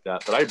stuff like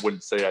that. But I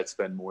wouldn't say I'd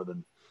spend more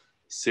than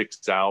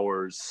 6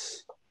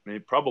 hours, maybe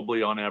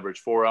probably on average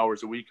 4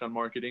 hours a week on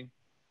marketing,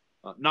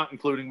 not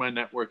including my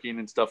networking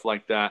and stuff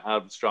like that,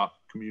 out of shop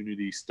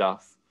community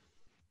stuff.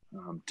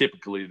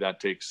 Typically that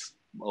takes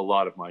a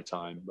lot of my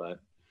time, but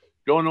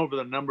going over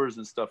the numbers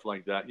and stuff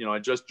like that, I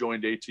just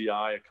joined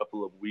ATI a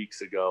couple of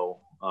weeks ago.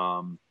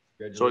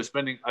 So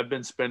I've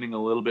been spending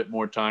a little bit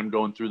more time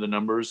going through the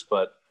numbers,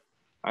 but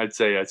I'd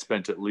say I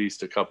spent at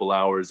least a couple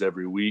hours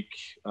every week,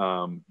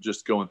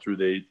 just going through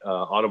the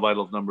auto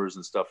vitals numbers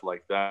and stuff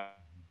like that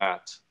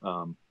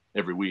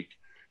every week.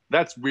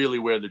 That's really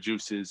where the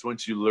juice is.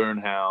 Once you learn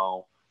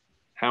how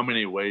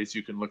many ways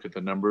you can look at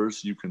the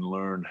numbers, you can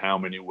learn how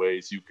many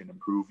ways you can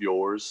improve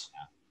yours.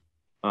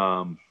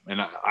 And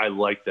I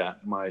like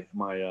that. My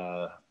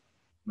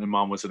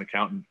mom was an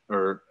accountant,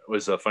 or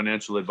was a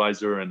financial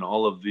advisor, and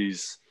all of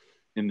these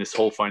in this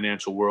whole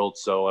financial world.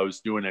 So I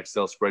was doing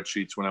Excel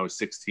spreadsheets when I was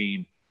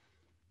 16.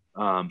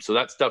 So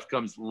that stuff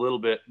comes a little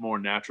bit more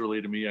naturally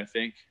to me, I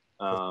think.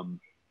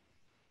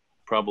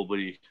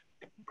 Probably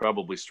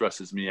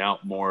stresses me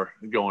out more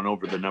going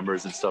over the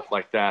numbers and stuff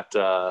like that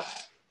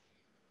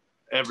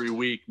every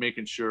week,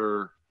 making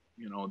sure,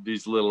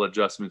 these little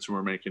adjustments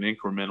we're making,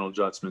 incremental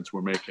adjustments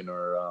we're making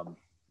are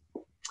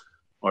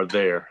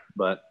there.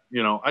 But,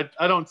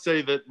 I don't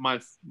say that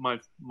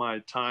my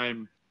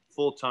time,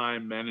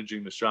 full-time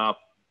managing the shop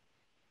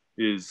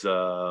is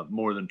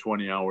more than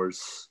 20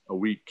 hours a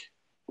week,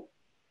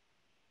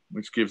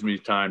 which gives me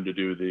time to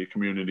do the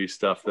community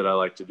stuff that I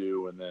like to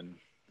do, and then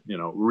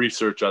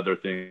research other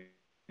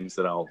things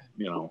that I'll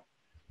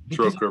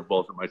throw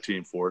curveballs at my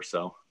team for.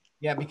 So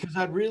yeah, because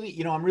I'm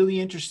really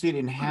interested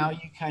in how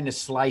you kind of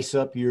slice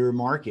up your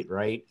market,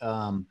 right?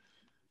 I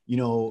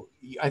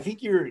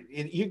think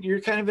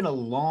you're kind of in a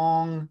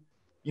long,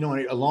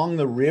 along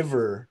the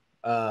river,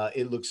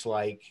 it looks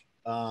like.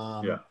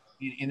 Yeah.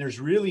 And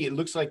it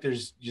looks like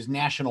there's just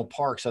national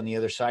parks on the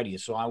other side of you.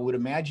 So I would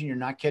imagine you're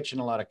not catching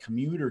a lot of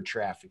commuter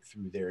traffic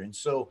through there. And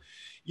so,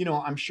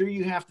 I'm sure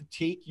you have to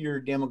take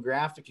your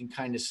demographic and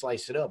kind of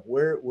slice it up.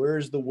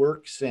 Where's the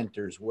work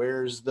centers?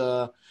 Where's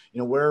the,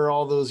 where are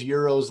all those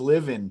Euros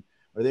living?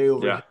 Are they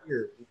over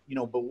here?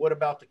 But what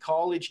about the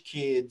college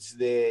kids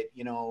that,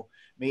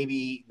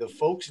 maybe the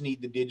folks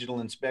need the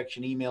digital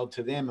inspection emailed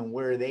to them, and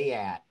where are they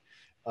at?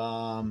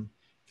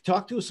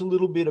 Talk to us a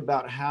little bit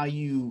about how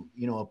you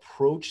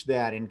approach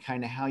that, and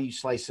kind of how you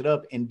slice it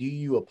up. And do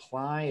you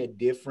apply a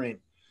different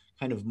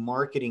kind of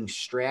marketing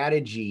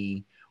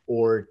strategy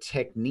or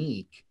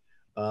technique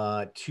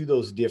to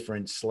those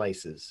different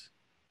slices?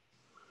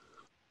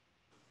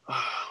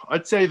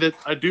 I'd say that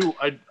I do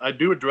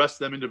address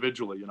them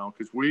individually,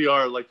 because we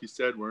are, like you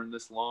said, we're in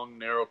this long,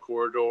 narrow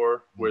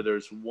corridor where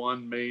there's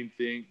one main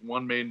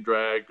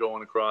drag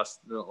going across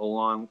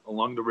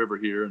along the river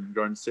here in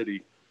Garden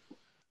City.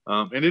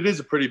 And it is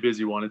a pretty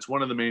busy one. It's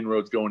one of the main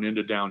roads going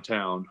into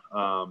downtown.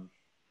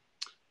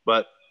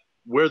 But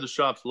where the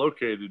shop's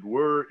located,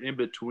 we're in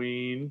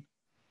between,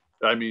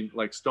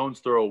 like stone's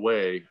throw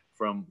away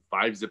from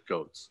 5 zip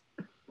codes.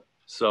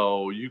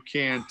 So you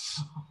can't,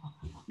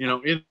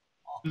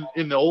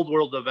 in the old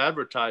world of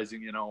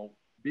advertising,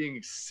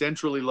 being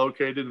centrally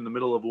located in the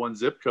middle of one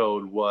zip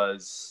code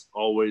was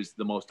always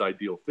the most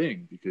ideal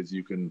thing, because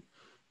you can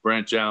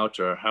branch out,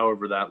 or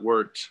however that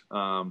worked.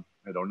 I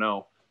don't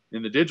know.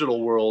 In the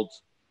digital world,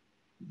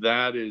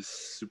 that is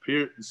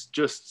superior. It's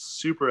just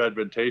super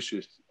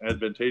advantageous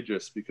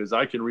because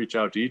I can reach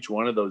out to each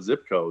one of those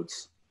zip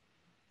codes.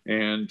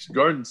 And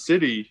Garden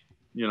City,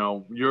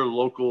 your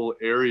local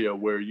area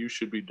where you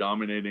should be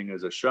dominating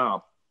as a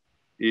shop,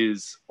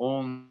 is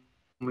only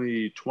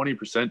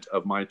 20%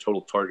 of my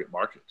total target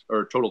market,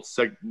 or total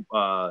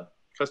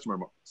customer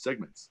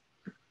segments.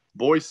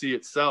 Boise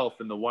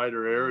itself, in the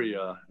wider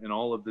area, and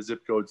all of the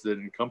zip codes that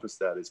encompass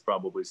that, is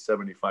probably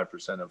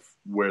 75% of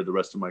where the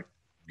rest of my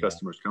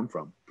customers come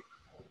from.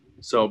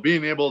 So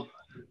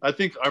I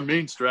think our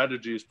main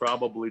strategy is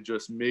probably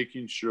just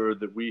making sure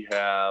that we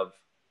have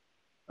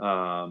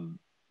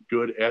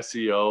good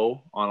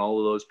SEO on all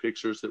of those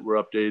pictures that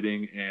we're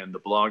updating, and the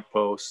blog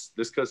posts.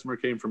 This customer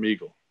came from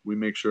Eagle. We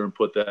make sure and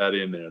put that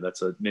in there.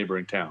 That's a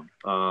neighboring town.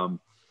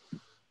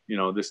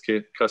 This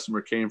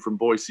customer came from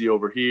Boise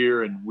over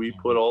here, and we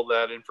put all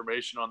that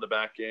information on the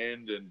back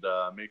end, and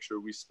make sure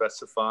we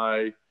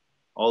specify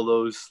all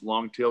those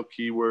long tail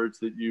keywords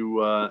that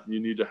you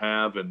need to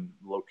have, and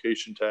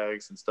location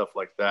tags and stuff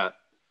like that.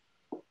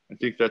 I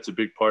think that's a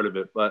big part of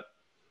it. But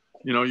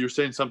you're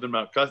saying something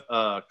about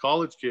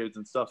college kids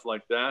and stuff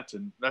like that,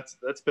 and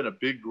that's been a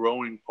big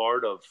growing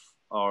part of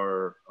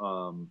our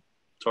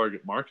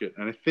target market.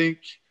 And I think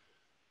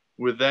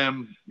with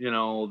them,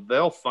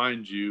 they'll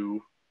find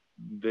you.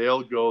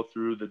 They'll go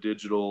through the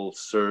digital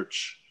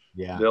search.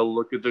 Yeah. They'll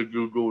look at the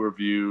Google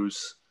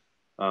reviews,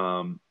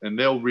 and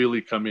they'll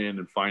really come in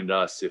and find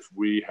us if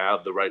we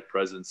have the right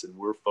presence, and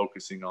we're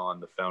focusing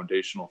on the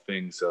foundational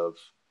things of,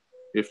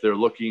 if they're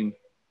looking,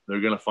 they're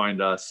going to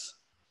find us,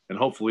 and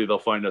hopefully they'll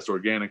find us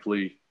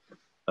organically.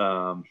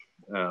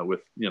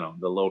 with, you know,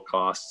 the low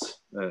cost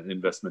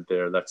investment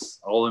there.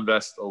 I'll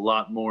invest a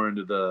lot more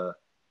into the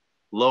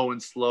low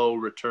and slow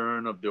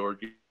return of the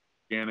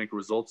organic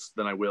results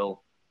than I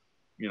will,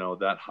 you know,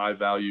 that high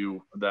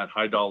value, that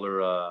high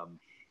dollar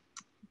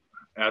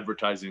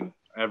advertising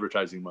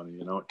money.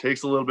 You know, it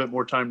takes a little bit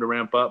more time to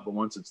ramp up, but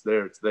once it's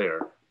there,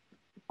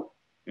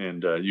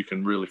 and you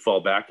can really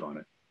fall back on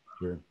it.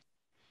 Sure.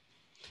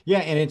 Yeah,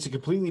 and it's a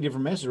completely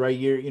different message, right?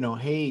 You know,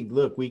 hey,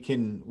 look, we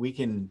can,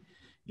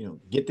 you know,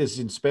 get this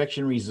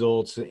inspection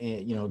results,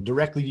 you know,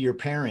 directly to your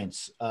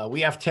parents.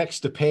 We have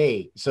text to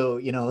pay, so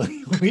you know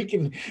we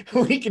can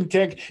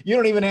text. You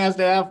don't even have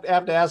to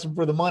ask them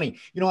for the money.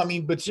 You know, I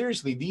mean, but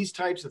seriously, these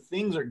types of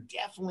things are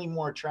definitely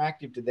more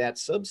attractive to that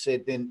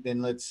subset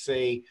than let's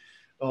say,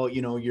 oh,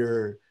 you know,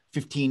 you're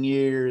 15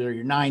 years or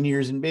you're 9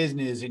 years in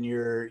business and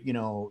you're, you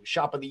know,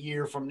 shop of the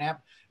year from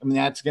Napa. I mean,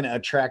 that's going to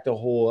attract a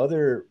whole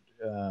other,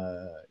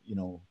 you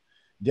know,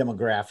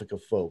 demographic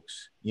of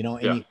folks, you know,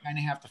 and you kind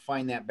of have to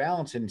find that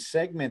balance and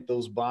segment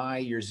those by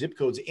your zip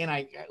codes. And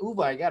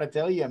Uwe, I got to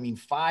tell you, I mean,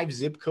 5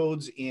 zip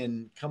codes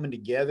in coming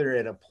together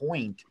at a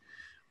point.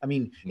 I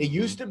mean, it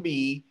used to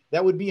be,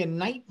 that would be a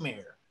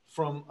nightmare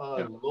from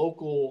a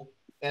local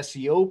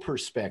SEO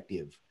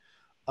perspective.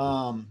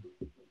 What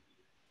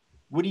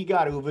do you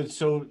got,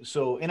 Uwe?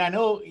 So, and I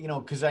know, you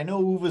know, cause I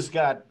know Uwe's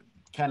got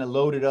kind of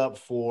loaded up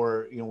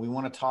for, you know, we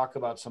want to talk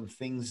about some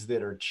things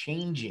that are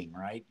changing,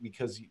 right?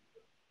 Because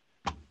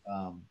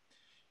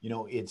you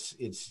know, it's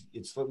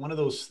one of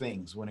those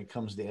things when it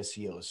comes to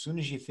SEO. As soon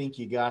as you think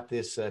you got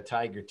this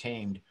tiger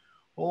tamed,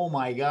 oh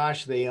my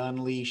gosh, they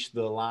unleash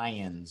the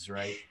lions,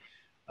 right?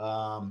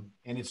 And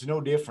it's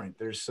no different.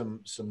 There's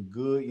some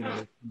good, you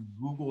know,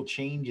 Google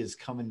changes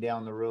coming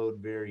down the road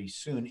very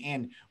soon.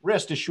 And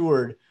rest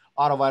assured,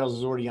 AutoVitals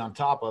is already on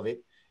top of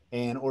it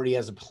and already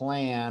has a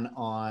plan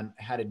on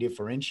how to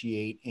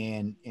differentiate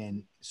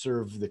and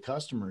serve the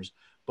customers.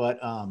 But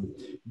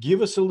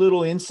give us a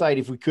little insight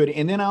if we could.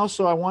 And then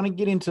also I want to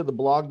get into the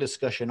blog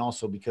discussion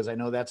also, because I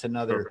know that's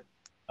another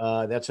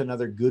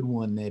good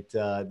one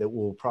that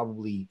we'll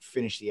probably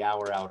finish the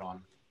hour out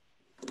on.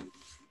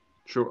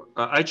 Sure.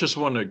 I just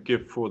want to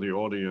give for the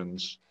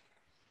audience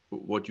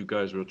what you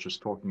guys were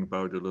just talking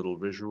about, a little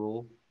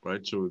visual,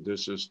 right? So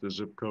this is the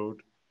zip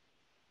code.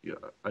 Yeah,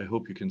 I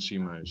hope you can see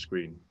my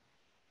screen.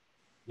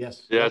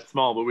 Yes. Yeah, yes. it's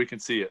small, but we can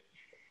see it.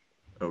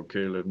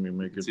 Okay, let me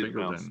make it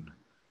bigger then.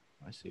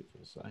 I see it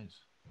full size.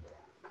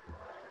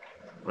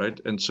 Right,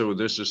 and so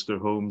this is the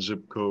home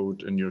zip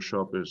code, and your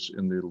shop is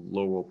in the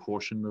lower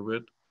portion of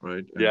it,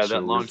 right? And yeah, so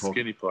that long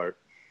skinny part.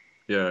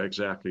 Yeah,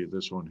 exactly,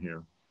 this one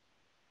here.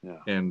 Yeah.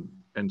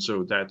 And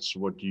so that's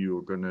what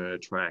you're gonna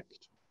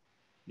attract.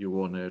 You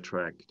want to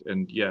attract,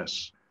 and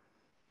yes,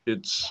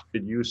 it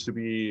used to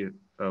be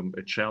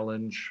a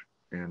challenge,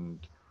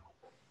 and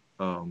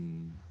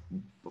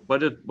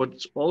but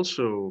it's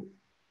also,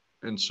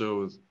 and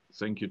so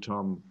thank you,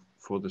 Tom,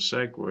 for the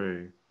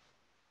segue.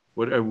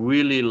 What I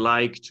really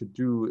like to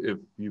do, if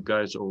you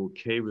guys are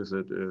okay with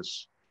it,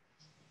 is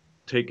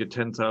take a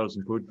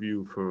 10,000 foot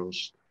view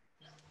first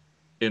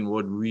in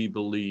what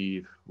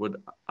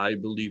I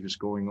believe is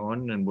going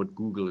on and what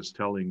Google is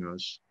telling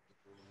us,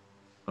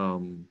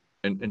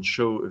 and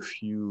show a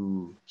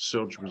few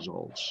search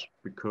results.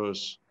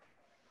 Because,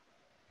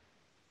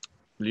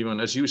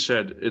 Levon, as you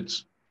said,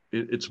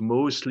 it's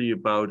mostly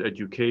about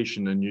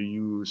education, and you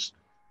use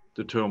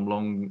the term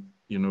long,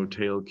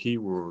 tail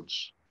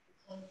keywords.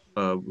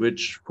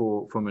 Which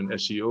from an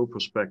SEO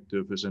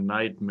perspective is a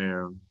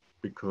nightmare,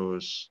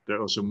 because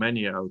there are so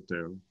many out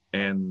there,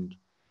 and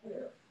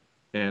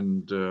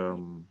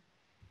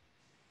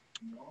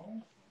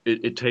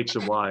it takes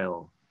a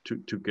while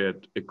to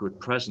get a good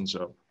presence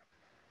up.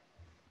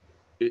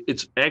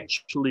 It's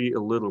actually a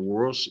little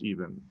worse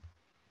even,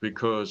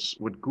 because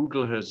what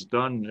Google has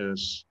done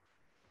is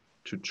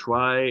to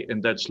try,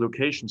 and that's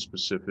location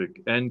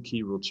specific and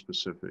keyword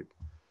specific,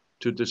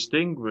 to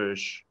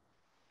distinguish,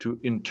 to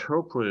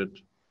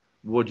interpret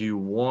what you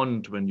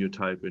want when you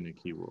type in a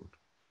keyword.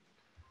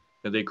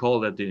 And they call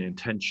that the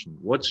intention.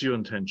 What's your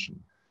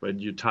intention when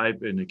you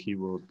type in a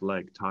keyword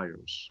like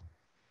tires,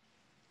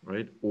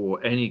 right?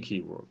 Or any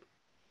keyword.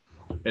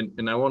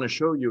 And I want to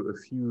show you a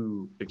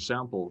few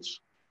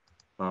examples.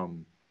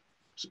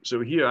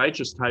 So here I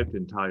just typed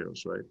in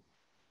tires, right?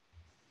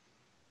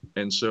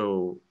 And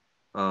so,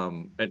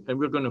 and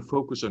we're going to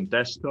focus on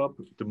desktop.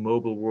 The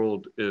mobile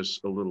world is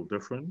a little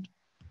different.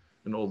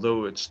 And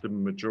although it's the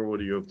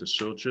majority of the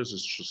searches,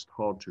 it's just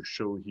hard to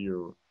show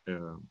here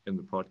in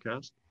the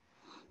podcast.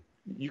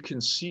 You can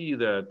see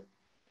that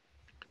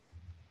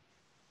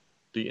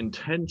the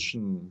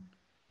intention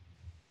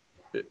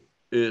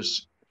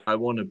is, I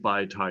want to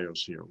buy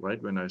tires here,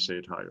 right? When I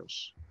say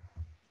tires,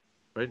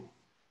 right?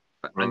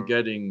 I'm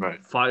getting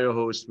fire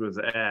hose with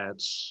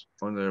ads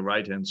on the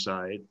right-hand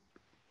side,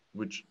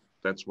 which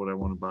that's what I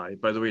want to buy.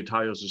 By the way,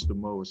 tires is the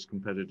most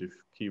competitive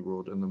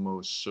keyword and the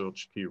most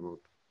searched keyword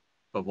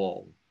of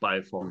all, by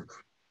far.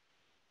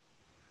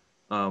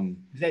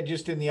 Is that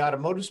just in the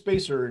automotive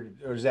space, or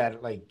is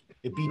that like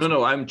it beats?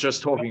 No, I'm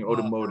just talking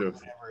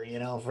automotive.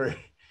 Whatever, for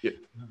Yeah,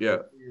 yeah.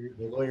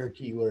 The lawyer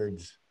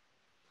keywords.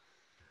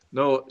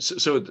 No,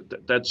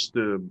 that's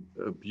the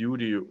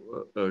beauty.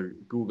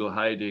 Google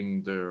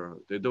hiding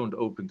they don't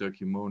open their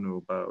kimono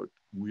about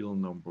wheel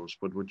numbers,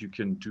 but what you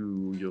can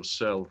do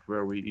yourself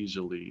very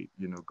easily,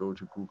 go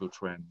to Google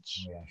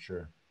Trends, Yeah,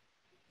 sure.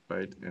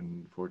 right?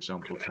 And for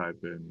example, type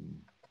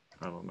in,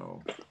 I don't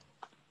know,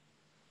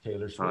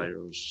 Taylor Swift.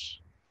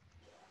 tires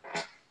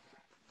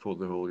for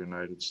the whole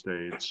United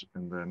States,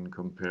 and then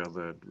compare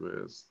that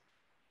with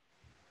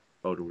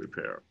auto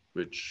repair,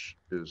 which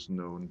is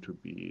known to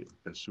be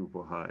a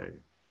super high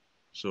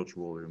search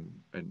volume.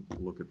 And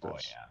look at this. Oh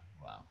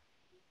yeah, wow.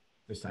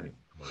 This not even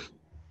close.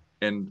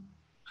 And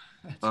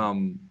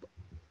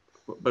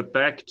but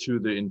back to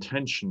the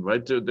intention,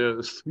 right? There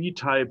are three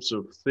types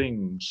of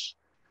things,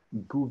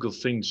 Google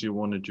things you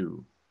want to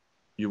do.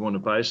 You want to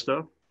buy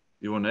stuff,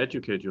 you want to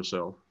educate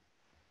yourself,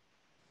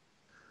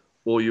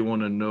 or you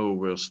want to know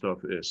where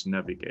stuff is,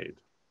 navigate,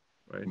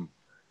 right?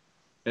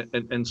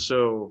 And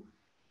so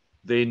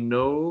they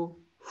know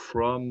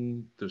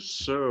from the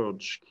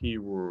search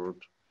keyword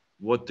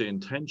what the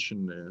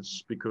intention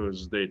is,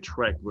 because they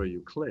track where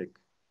you click,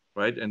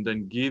 right? And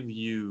then give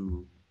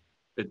you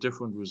a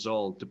different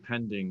result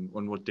depending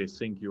on what they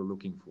think you're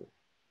looking for,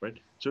 right?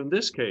 So in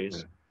this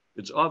case,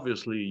 it's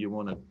obviously you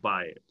want to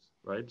buy it,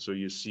 right? So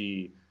you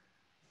see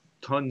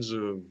tons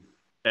of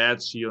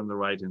ads here on the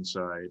right-hand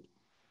side,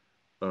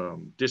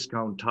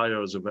 Discount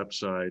Tires, a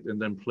website, and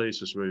then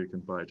places where you can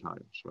buy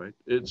tires, right?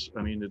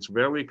 It's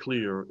very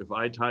clear. If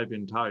I type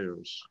in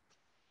tires,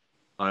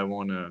 I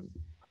wanna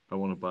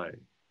buy.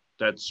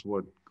 That's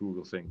what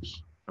Google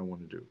thinks I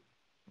want to do,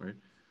 right?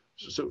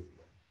 So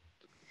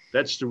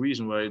that's the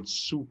reason why it's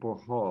super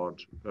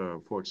hard,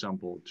 for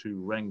example,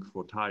 to rank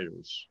for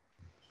tires,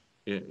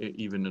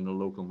 even in a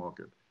local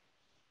market.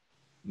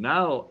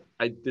 Now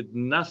I did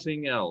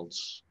nothing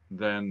else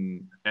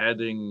than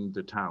adding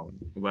the town,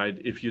 right?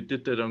 If you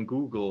did that on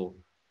Google,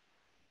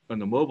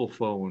 on a mobile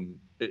phone,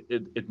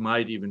 it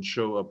might even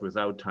show up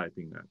without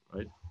typing that,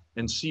 right?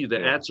 And see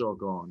the ads are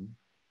gone,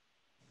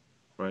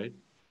 right?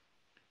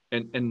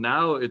 And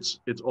now it's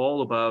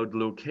all about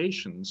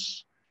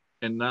locations.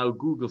 And now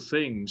Google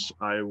thinks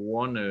I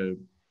want to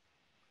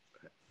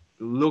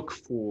look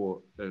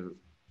for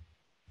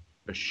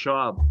a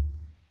shop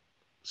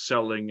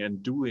selling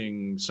and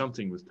doing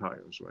something with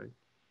tires, right?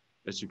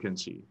 As you can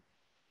see.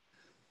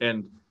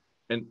 And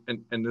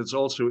it's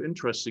also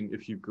interesting,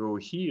 if you go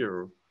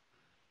here,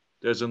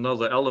 there's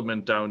another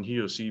element down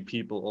here. See,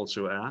 people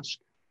also ask.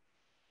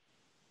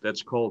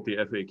 That's called the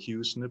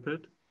FAQ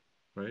snippet,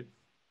 right?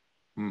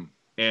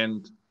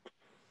 And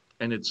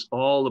it's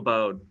all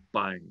about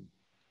buying,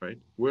 right?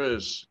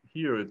 Whereas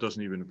here it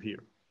doesn't even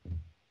appear,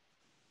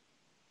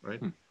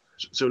 right?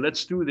 So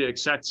let's do the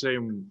exact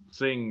same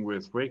thing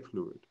with brake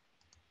fluid.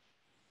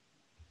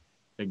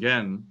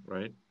 Again,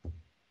 right?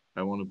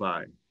 I want to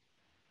buy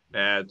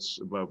ads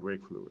about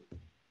brake fluid.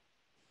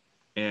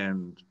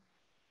 And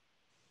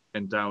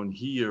down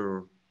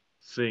here,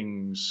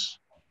 things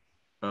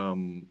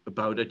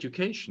about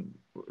education.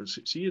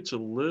 See, it's a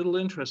little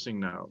interesting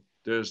now.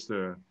 There's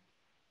the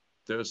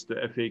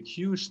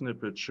FAQ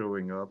snippet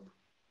showing up.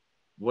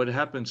 What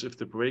happens if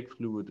the brake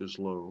fluid is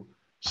low?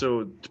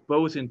 So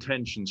both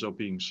intentions are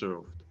being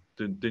served.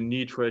 The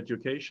need for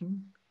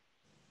education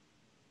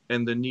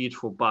and the need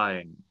for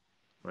buying,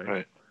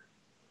 right?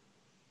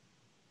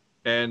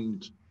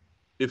 And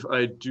if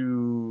I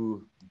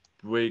do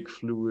brake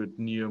fluid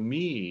near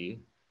me,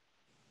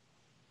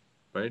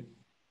 right?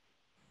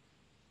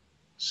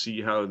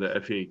 See how the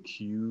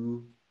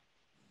FAQ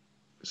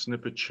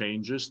snippet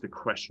changes, the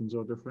questions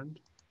are different,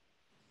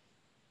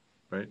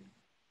 right?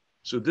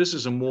 So this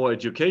is a more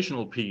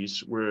educational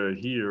piece, where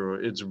here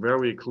it's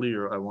very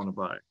clear I want to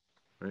buy,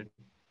 right?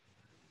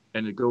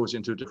 And it goes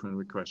into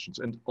different questions.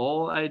 And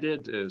all I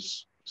did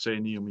is say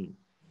near me,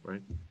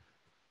 right?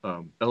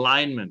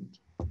 Alignment.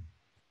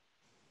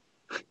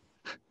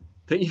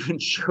 They even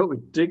show a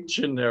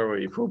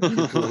dictionary for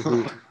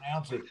people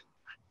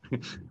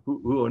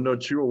who are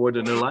not sure what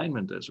an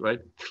alignment is, right?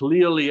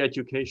 Clearly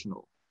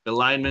educational.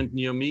 Alignment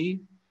near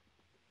me,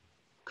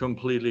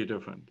 completely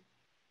different,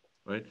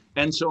 right?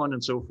 And so on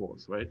and so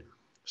forth, right?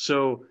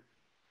 So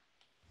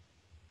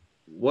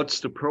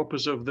what's the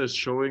purpose of this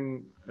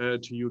showing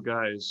to you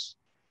guys?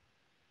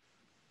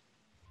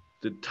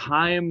 The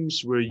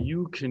times where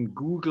you can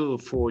Google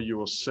for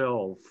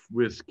yourself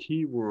with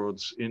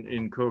keywords in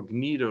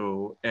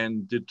incognito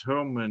and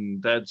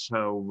determine that's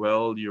how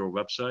well your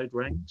website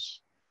ranks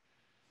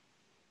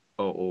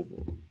are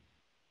over.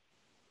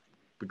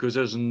 Because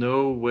there's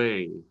no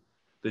way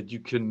that you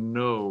can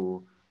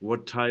know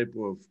what type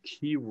of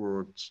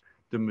keywords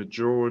the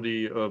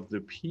majority of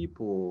the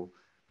people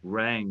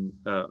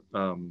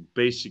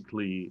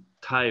basically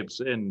types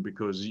in,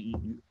 because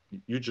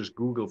you just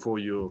Google for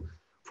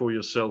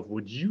yourself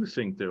what you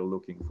think they're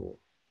looking for.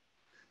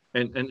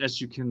 And as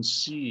you can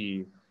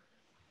see,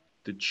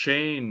 the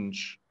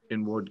change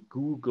in what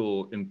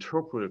Google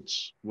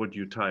interprets what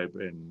you type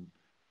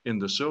in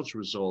the search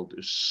result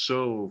is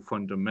so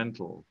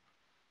fundamental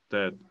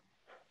that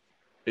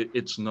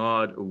it's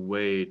not a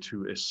way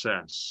to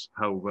assess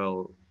how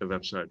well a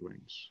website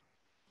ranks.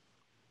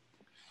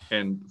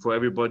 And for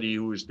everybody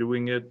who is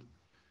doing it,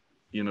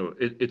 you know,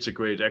 it's a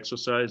great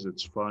exercise,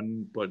 it's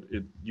fun, but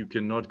you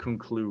cannot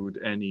conclude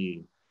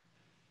any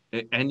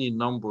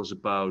numbers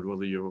about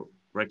whether your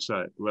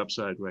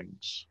website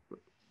ranks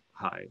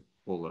high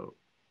or low.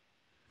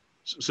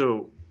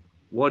 So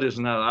what is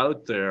now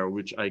out there,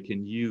 which I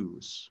can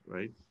use,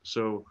 right?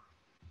 So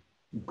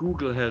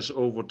Google has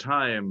over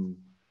time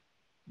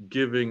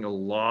giving a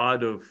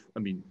lot of, I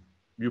mean,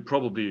 you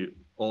probably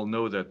all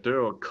know that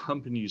there are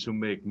companies who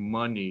make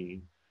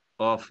money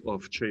off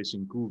of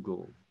chasing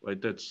Google, right?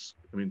 That's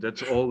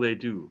all they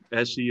do.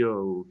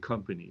 SEO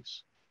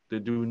companies, they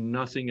do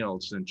nothing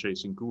else than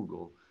chasing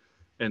Google.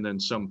 And then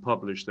some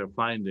publish their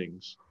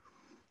findings.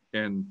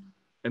 And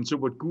so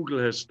what Google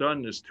has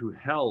done is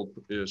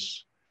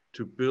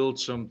to build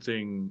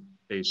something,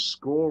 a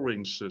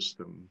scoring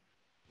system,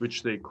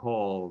 which they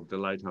call the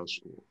Lighthouse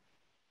score,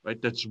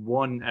 right? That's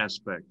one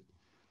aspect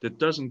that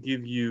doesn't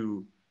give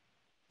you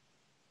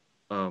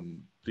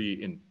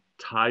the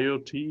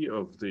entirety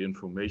of the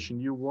information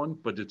you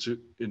want, but it's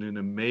in an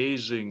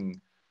amazing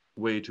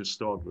way to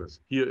start with.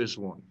 Here is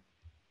one,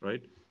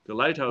 right? The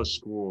Lighthouse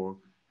score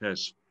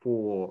has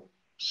 4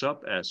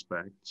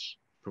 sub-aspects: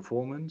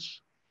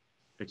 performance,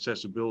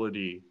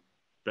 accessibility,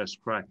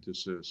 best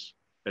practices,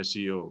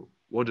 SEO.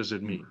 What does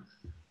it mean?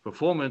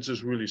 Performance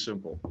is really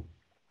simple.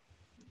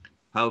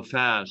 How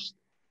fast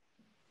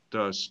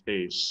does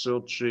a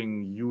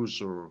searching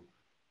user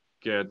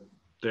get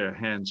their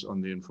hands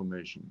on the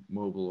information,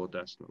 mobile or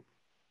desktop?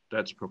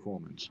 That's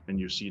performance. And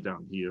you see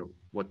down here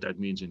what that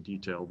means in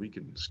detail. We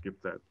can skip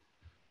that.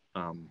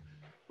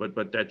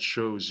 But that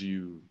shows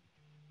you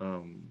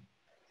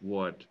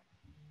what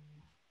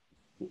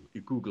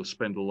Google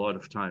spent a lot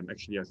of time.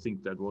 Actually, I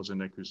think that was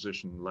an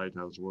acquisition.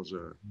 Lighthouse was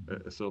a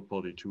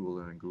third-party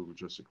tool, and Google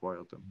just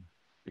acquired them.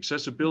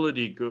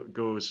 Accessibility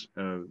goes,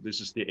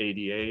 this is the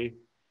ADA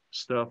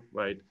stuff,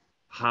 right?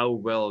 How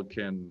well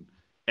can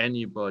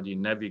anybody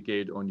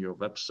navigate on your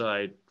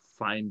website,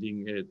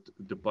 finding it,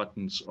 the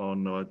buttons are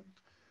not,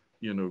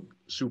 you know,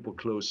 super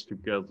close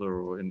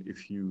together, and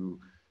if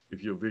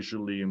you're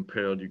visually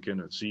impaired, you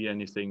cannot see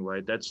anything,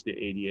 right? That's the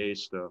ADA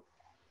stuff.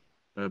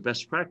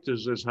 Best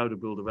practice is how to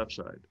build a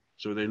website.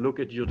 So they look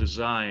at your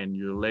design,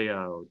 your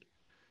layout,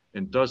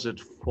 and does it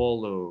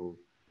follow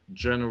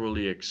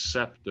generally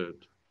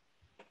accepted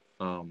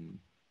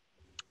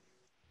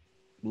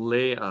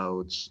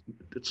layouts?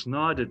 It's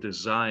not a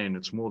design,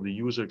 it's more the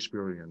user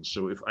experience.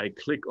 So if I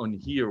click on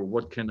here,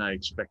 what can I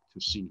expect to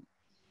see,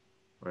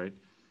 right?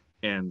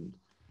 And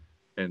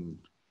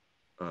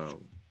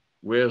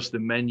where's the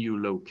menu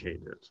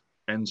located?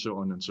 And so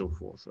on and so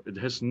forth. It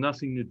has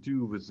nothing to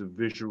do with the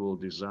visual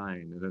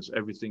design. It has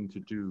everything to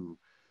do,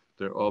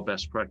 there are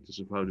best practices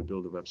of how to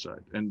build a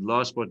website. And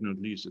last but not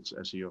least, it's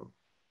SEO,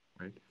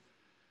 right?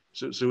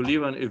 So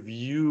Levon, if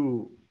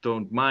you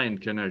don't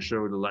mind, can I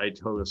show the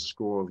Lighthouse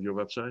score of your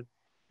website?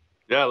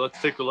 Yeah, let's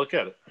take a look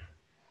at it.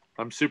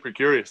 I'm super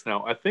curious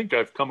now. I think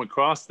I've come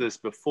across this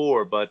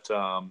before, but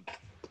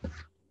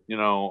you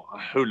know,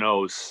 who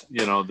knows?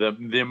 You know,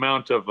 the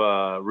amount of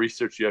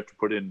research you have to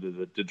put into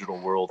the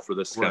digital world for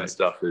this kind of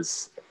stuff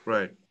is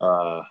right.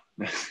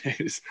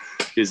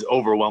 Is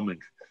overwhelming.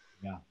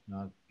 Yeah.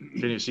 No.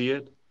 Can you see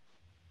it?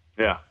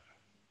 Yeah.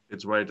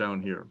 It's right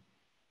down here.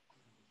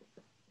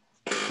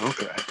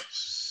 Okay.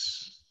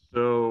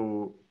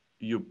 So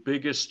your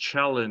biggest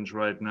challenge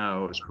right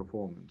now is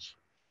performance.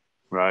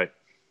 Right.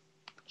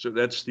 So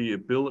that's the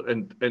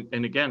ability,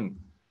 and again,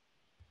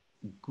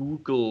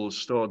 Google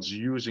starts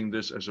using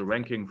this as a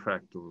ranking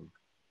factor.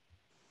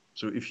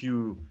 So if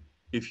your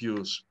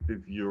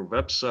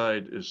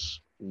website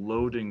is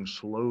loading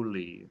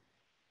slowly,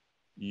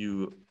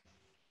 you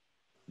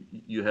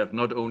have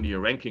not only a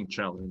ranking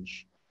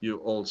challenge, you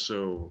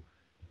also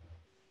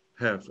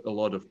have a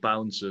lot of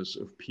bounces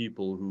of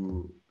people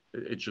who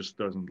it just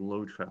doesn't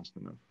load fast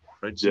enough,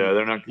 right? So yeah,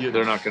 they're not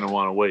going to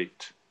want to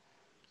wait.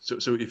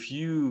 So if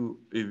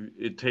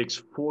it takes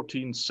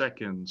 14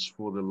 seconds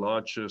for the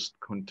largest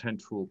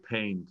contentful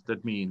paint,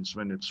 that means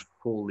when it's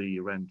fully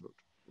rendered,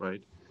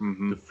 right?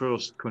 Mm-hmm. The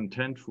first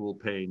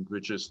contentful paint,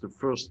 which is the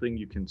first thing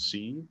you can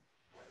see,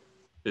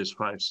 is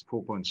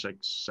 4.6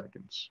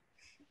 seconds.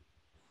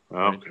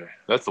 Okay, right?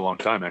 That's a long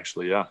time,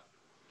 actually. Yeah,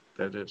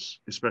 that is,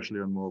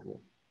 especially on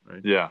mobile,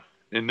 right? Yeah,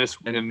 in this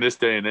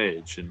day and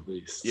age, at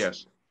least.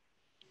 Yes,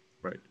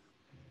 right.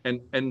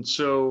 And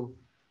so.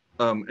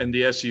 And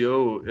the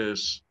SEO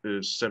is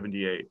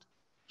 78.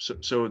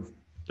 So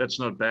that's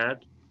not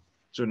bad.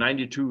 So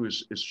 92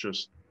 is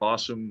just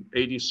awesome.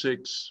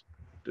 86,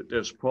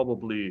 there's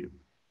probably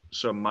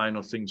some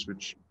minor things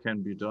which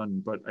can be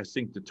done, but I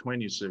think the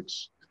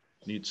 26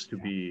 needs to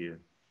be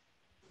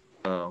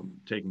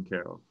taken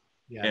care of.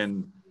 Yeah,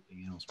 and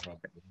everything else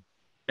probably.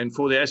 And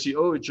for the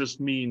SEO, it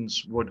just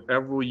means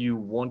whatever you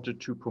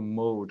wanted to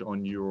promote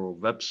on your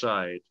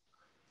website,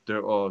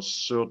 there are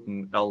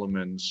certain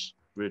elements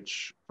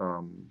which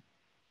are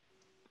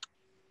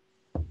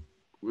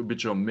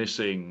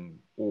missing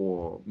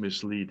or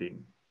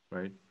misleading.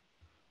 right?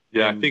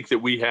 Yeah, And I think that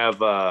we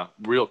have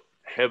real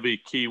heavy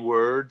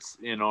keywords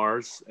in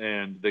ours,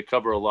 and they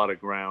cover a lot of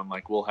ground.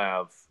 Like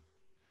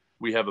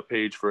we have a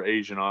page for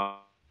Asian auto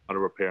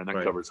repair, and that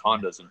right, covers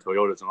Hondas and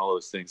Toyotas and all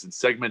those things. And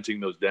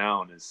segmenting those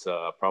down is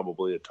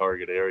probably a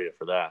target area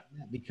for that.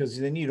 Because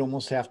then you'd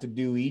almost have to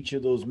do each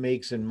of those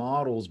makes and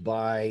models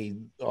by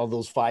all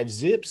those 5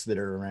 zips that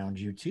are around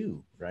you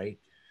too, right?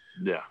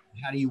 Yeah.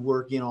 How do you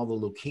work in all the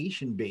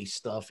location based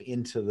stuff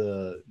into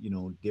the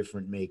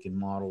different make and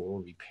model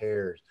or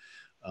repairs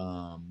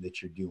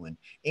that you're doing,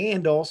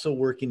 and also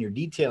work in your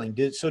detailing?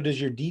 So does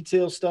your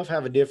detail stuff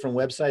have a different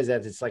website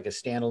that it's like a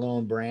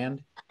standalone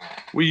brand?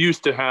 We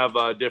used to have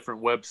a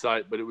different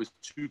website, but it was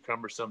too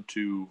cumbersome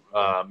to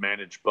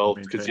manage both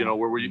because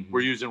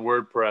we're using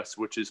WordPress,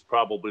 which is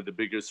probably the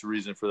biggest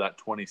reason for that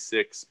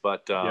 26,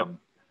 but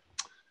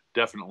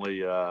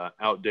definitely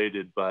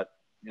outdated. But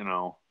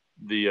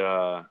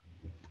the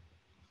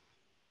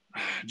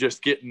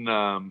just getting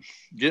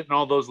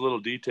all those little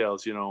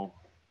details,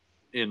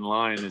 in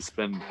line has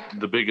been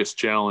the biggest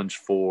challenge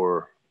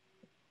for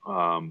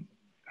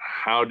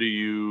how do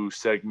you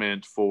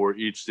segment for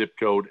each zip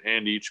code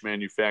and each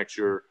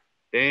manufacturer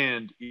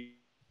and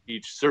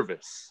each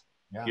service.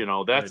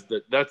 That's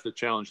the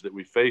challenge that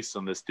we face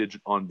on this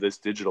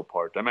digital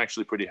part. I'm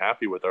actually pretty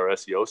happy with our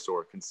SEO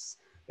score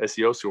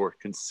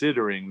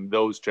considering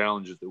those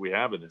challenges that we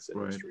have in this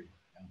industry.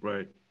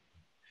 Right.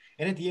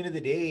 And at the end of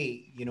the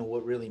day,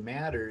 what really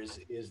matters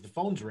is the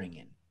phone's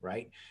ringing,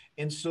 right?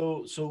 And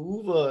so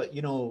Uva,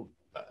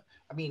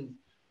 I mean,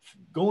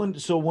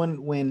 so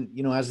when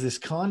as this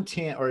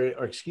content or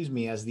excuse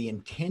me, as the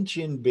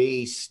intention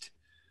based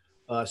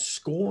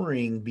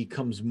scoring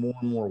becomes more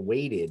and more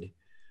weighted,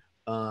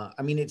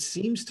 I mean, it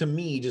seems to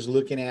me, just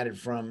looking at it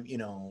from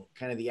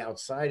kind of the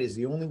outside, is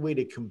the only way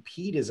to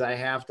compete is I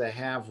have to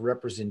have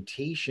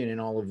representation in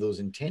all of those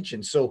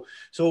intentions. So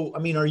I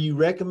mean, are you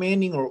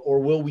recommending, or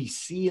will we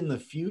see in the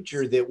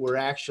future that we're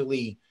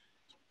actually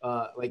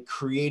like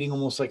creating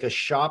almost like a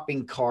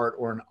shopping cart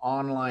or an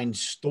online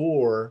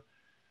store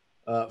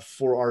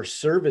for our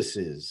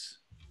services,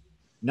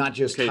 not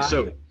just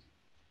so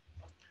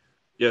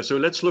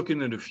let's look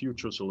into the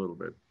futures a little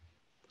bit.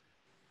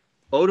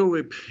 Auto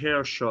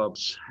repair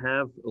shops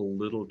have a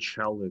little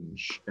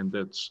challenge, and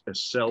that's a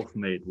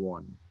self-made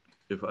one,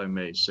 if I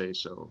may say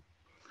so,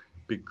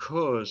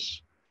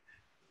 because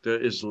there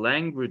is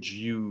language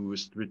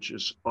used which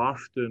is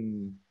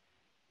often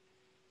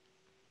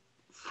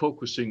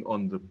focusing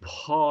on the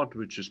part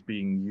which is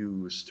being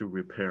used to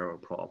repair a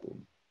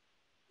problem,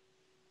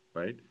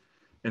 right?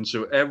 And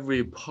so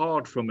every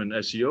part from an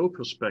SEO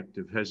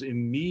perspective has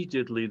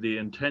immediately the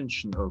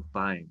intention of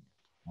buying,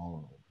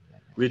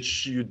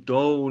 which you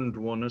don't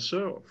want to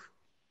serve,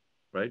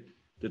 right?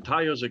 The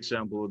tires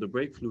example or the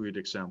brake fluid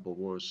example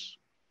was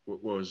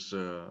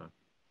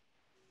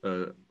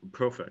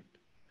perfect.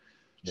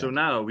 Yeah. So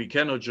now we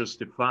cannot just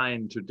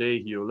define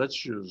today here, let's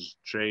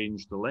just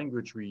change the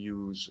language we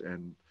use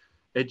and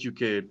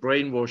educate,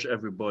 brainwash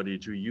everybody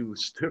to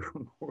use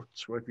different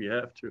words, right?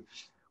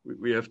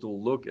 We have to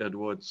look at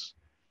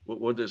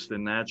what is the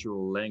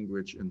natural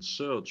language in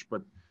search.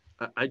 But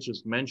I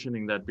just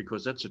mentioning that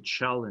because that's a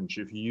challenge.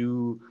 If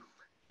you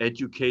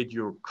educate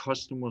your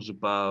customers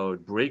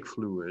about brake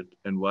fluid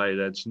and why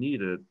that's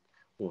needed,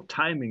 or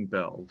timing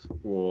belt,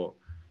 or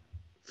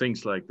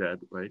things like that,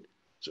 right?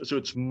 So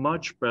it's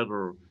much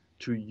better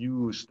to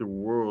use the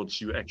words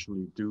you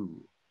actually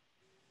do,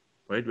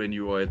 right? When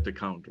you are at the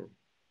counter,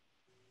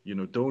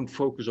 don't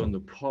focus on the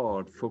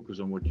part, focus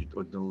on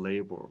on the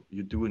labor.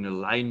 You do an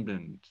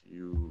alignment,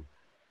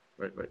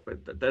 right.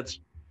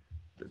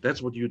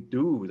 That's what you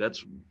do.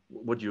 That's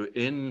what you're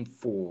in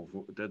for.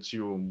 That's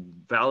your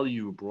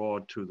value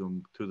brought to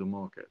the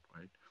market,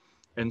 right?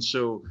 And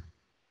so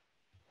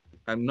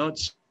I'm not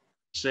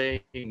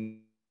saying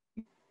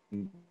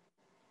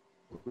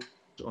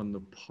on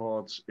the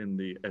parts in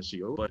the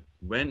SEO, but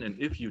when and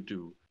if you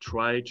do,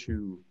 try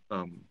to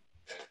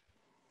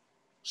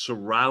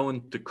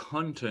surround the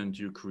content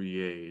you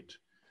create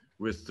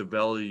with the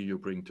value you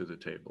bring to the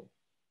table,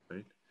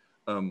 right?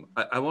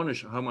 I want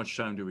to how much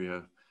time do we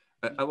have?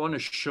 I want to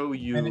show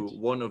you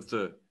one of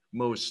the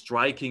most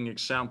striking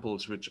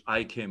examples which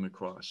I came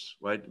across,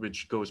 right?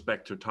 Which goes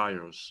back to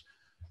tires,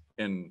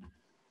 and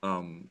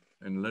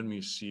let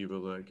me see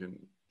whether I can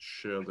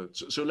share that.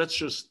 So let's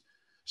just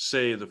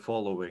say the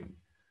following: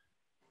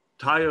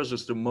 tires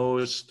is the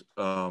most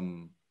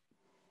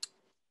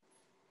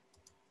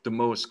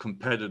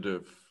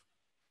competitive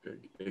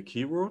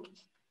keyword,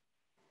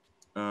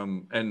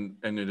 and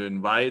it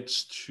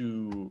invites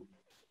to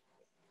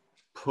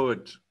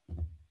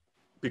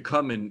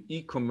become an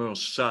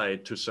e-commerce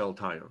site to sell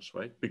tires,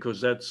 right? Because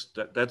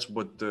that's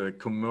what the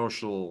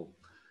commercial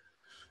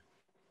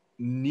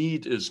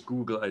need is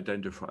Google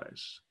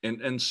identifies.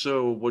 And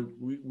so what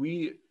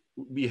we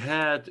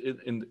had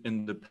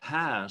in the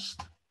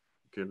past,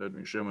 okay, let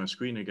me share my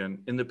screen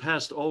again. In the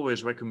past,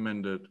 always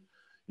recommended,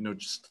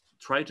 just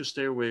try to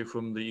stay away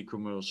from the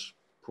e-commerce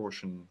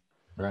portion,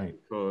 right?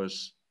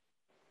 Because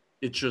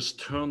it just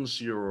turns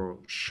your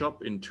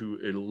shop into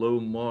a low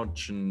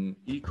margin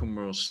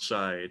e-commerce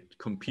site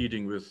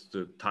competing with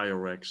the Tire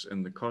Racks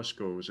and the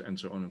Costco's and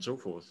so on and so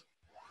forth.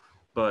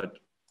 But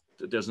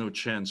there's no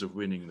chance of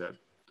winning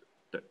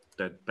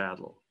that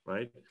battle,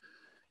 right?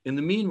 In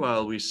the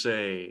meanwhile, we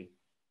say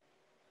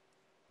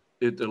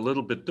it a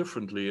little bit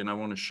differently, and I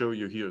want to show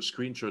you here a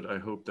screenshot. I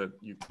hope that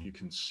you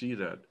can see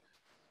that.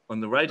 On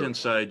the right-hand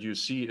side, you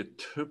see a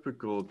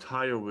typical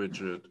tire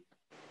widget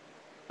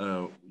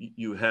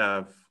you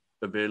have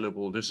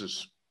available. This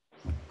is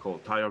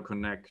called Tire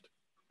Connect,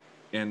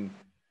 and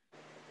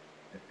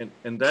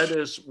that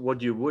is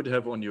what you would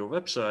have on your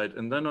website.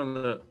 And then on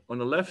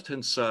the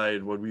left-hand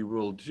side, what we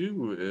will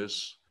do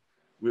is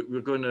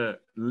we're going to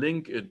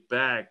link it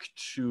back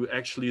to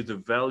actually the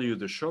value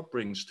the shop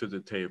brings to the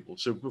table.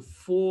 So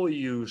before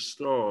you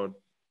start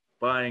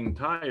buying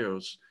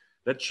tires,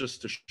 let's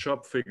just the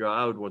shop figure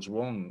out what's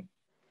wrong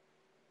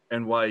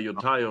and why your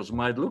tires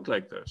might look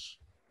like this,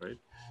 right?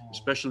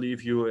 Especially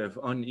if you have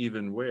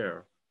uneven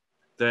wear,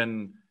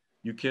 then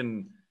you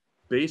can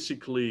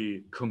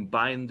basically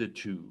combine the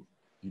two.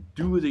 You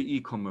do the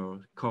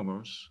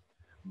e-commerce,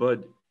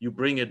 but you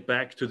bring it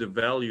back to the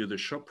value the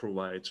shop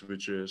provides,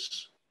 which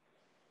is,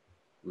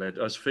 let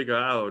us figure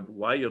out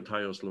why your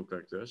tires look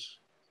like this,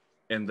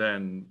 and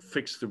then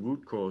fix the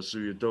root cause so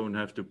you don't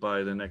have to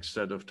buy the next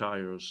set of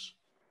tires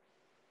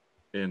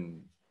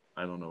in,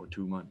 I don't know,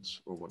 2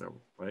 months or whatever,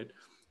 right?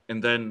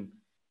 And then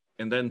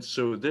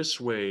so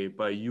this way,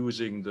 by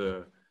using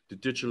the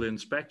digital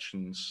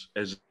inspections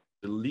as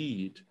the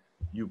lead,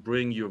 you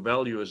bring your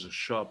value as a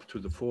shop to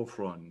the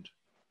forefront,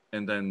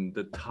 and then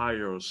the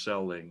tire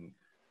selling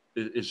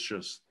is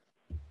just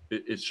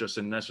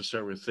a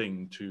necessary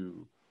thing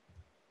to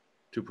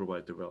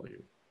provide the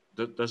value.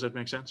 Does that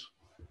make sense?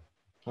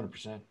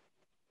 100%.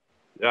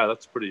 Yeah,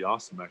 that's pretty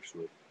awesome,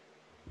 actually.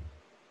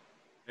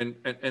 And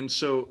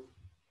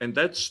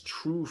that's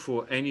true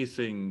for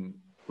anything.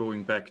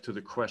 Going back to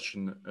the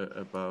question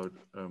about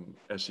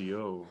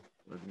SEO,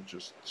 let me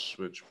just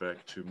switch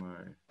back to my.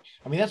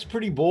 I mean, that's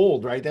pretty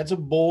bold, right? That's a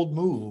bold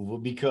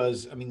move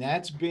because, I mean,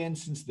 that's been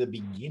since the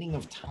beginning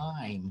of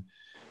time.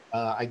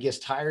 I guess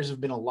tires have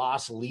been a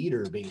loss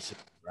leader,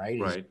 basically, right?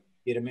 Right.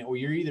 I mean, well,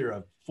 you're either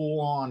a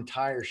full-on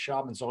tire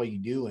shop, and that's all you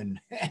do, and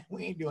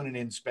we ain't doing an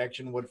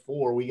inspection. What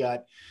for? We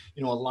got,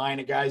 a line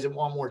of guys that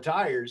want more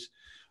tires,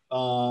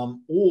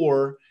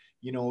 or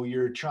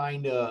you're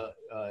trying to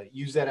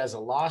use that as a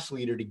loss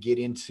leader to get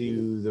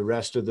into the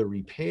rest of the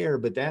repair.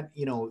 But that,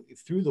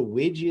 through the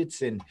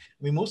widgets, and I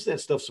mean, most of that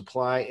stuff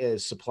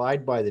is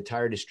supplied by the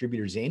tire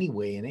distributors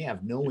anyway, and they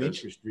have no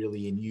interest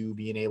really in you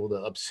being able to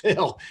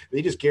upsell.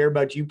 They just care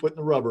about you putting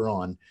the rubber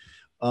on.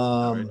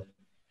 Right.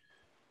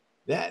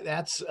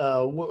 That's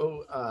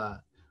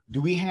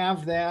do we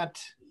have that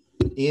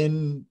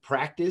in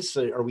practice?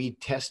 Are we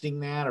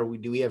testing that?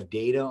 Do we have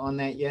data on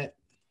that yet?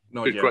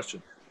 Not Good yet.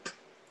 question.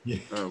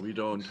 Yeah. We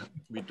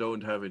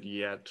don't have it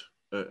yet,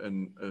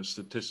 and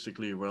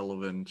statistically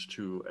relevant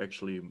to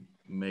actually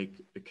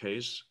make a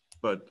case.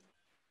 But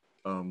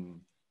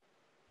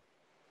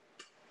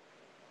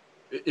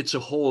it's a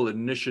whole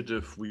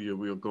initiative we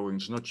are going.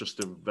 It's not just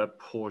the web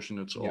portion.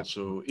 It's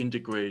also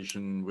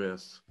integration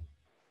with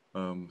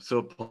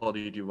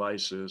third-party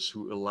devices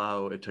who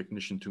allow a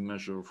technician to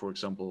measure, for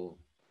example,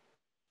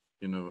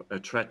 a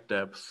tread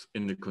depth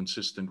in a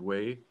consistent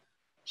way.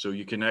 So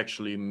you can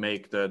actually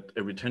make that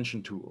a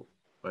retention tool,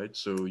 right?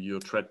 So your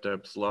tread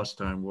depth last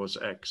time was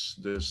X,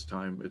 this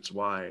time it's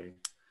Y.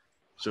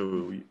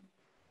 So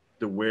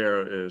the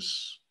wear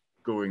is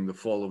going the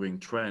following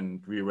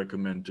trend. We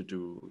recommend to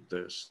do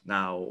this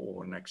now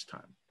or next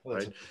time,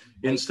 right?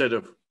 Instead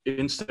of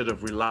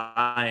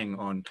relying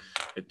on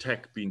a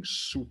tech being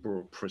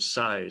super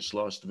precise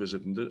last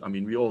visit. I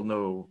mean, we all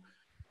know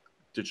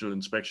digital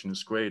inspection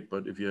is great,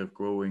 but if you have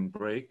growing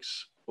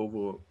breaks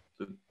over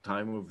the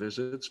time of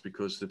visits,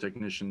 because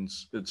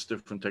it's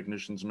different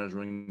technicians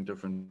measuring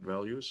different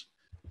values,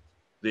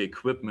 the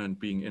equipment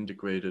being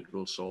integrated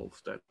will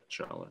solve that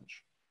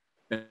challenge.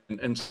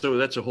 And so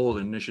that's a whole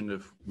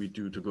initiative we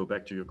do, to go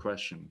back to your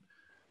question,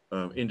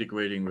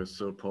 integrating with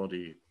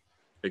third-party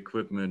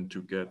equipment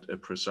to get a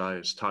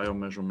precise tire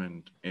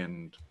measurement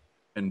and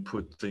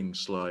put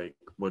things like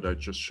what I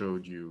just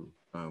showed you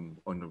on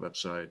the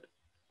website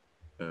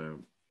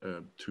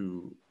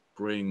to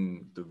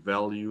bring the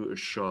value a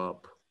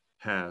shop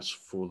has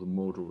for the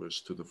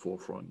motorist to the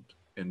forefront,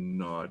 and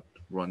not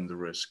run the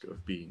risk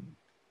of being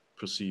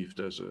perceived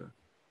as a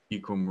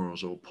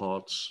e-commerce or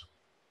parts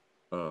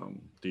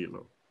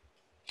dealer.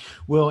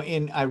 Well,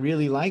 and I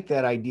really like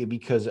that idea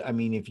because, I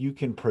mean, if you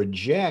can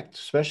project,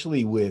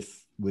 especially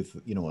with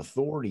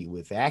authority,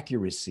 with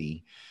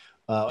accuracy,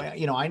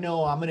 I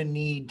know I'm going to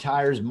need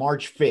tires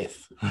March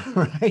 5th,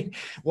 right?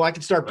 Well, I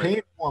can start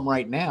paying for them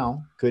right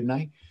now, couldn't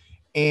I?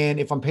 And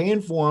if I'm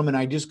paying for them and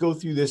I just go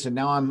through this and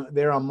now I'm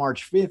there on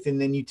March 5th,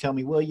 and then you tell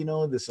me,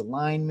 well, this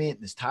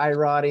alignment, this tie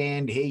rod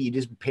end, hey, you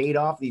just paid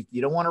off these,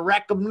 you don't want to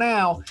wreck them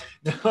now.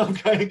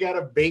 I've kind of got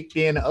a baked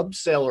in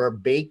upsell or a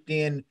baked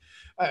in,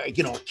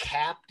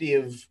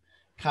 captive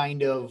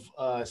kind of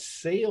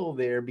sale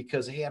there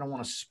because, hey, I don't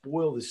want to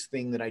spoil this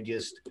thing that I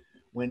just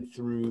went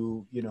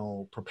through,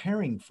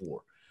 preparing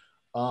for.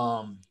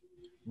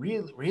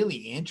 Really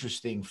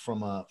interesting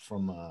from a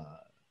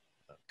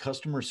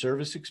customer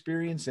service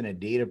experience and a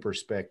data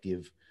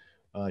perspective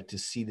to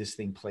see this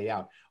thing play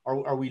out.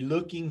 Are we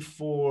looking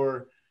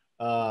for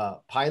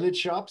pilot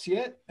shops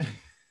yet?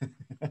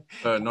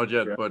 Not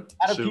yet, but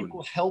how do soon.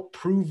 people help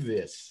prove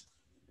this?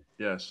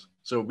 Yes.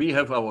 So we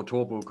have our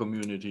Turbo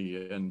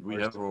community, and we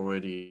have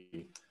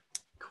already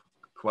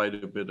quite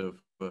a bit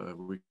of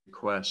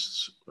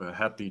requests.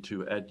 Happy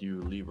to add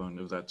you, Levon,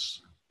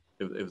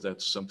 if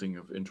that's something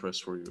of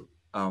interest for you.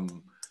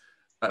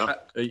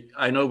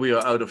 I know we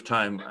are out of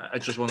time. I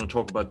just want to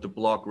talk about the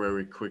blog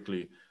very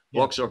quickly.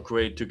 Blogs are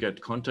great to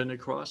get content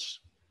across.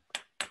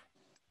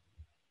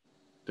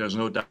 There's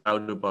no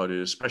doubt about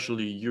it,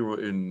 especially your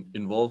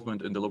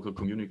involvement in the local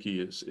community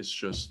is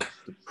just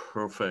the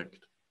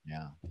perfect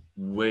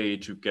way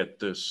to get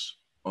this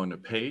on a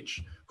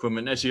page. From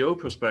an SEO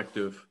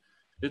perspective,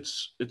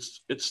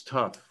 it's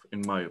tough,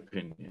 in my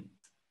opinion.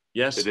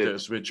 Yes,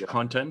 there's rich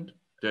content.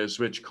 There's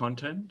rich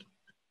content,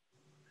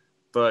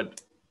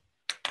 but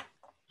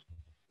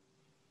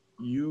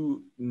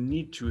you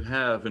need to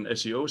have an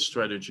SEO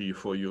strategy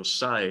for your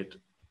site,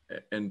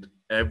 and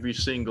every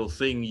single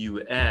thing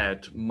you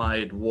add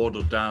might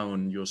water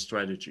down your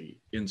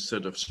strategy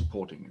instead of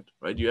supporting it,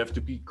 right? You have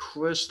to be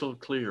crystal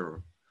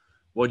clear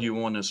what you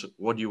want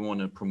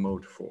to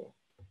promote for.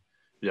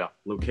 Yeah,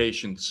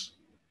 locations,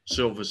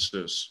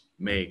 services,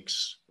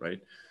 makes, right?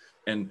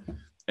 And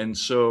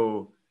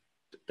so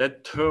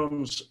that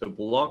turns a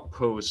blog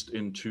post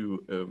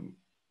into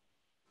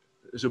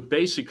so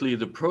basically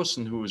the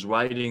person who is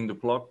writing the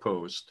blog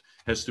post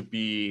has to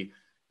be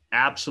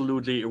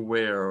absolutely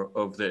aware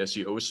of the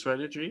SEO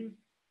strategy,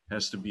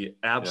 has to be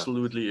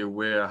absolutely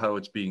aware how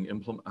it's being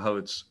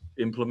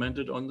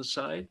implemented on the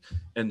site,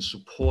 and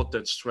support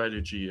that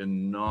strategy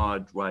and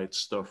not write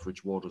stuff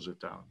which waters it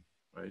down,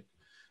 right?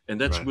 And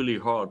that's really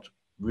hard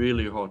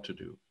to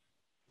do.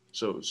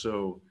 So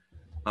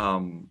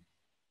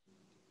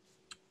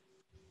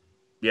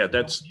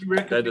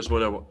that is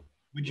what I want.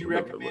 Would you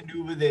recommend,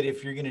 Uwe, that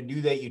if you're going to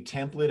do that, you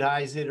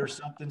templatize it or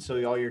something?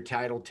 So all your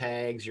title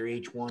tags, your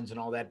H1s and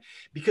all that.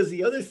 Because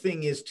the other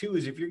thing is too,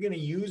 is if you're going to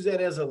use that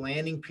as a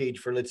landing page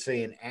for, let's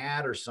say, an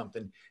ad or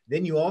something,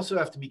 then you also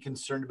have to be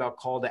concerned about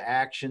call to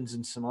actions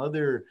and some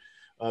other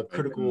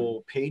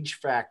critical page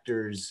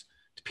factors,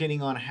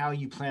 depending on how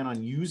you plan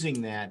on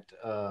using that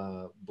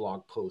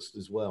blog post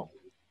as well.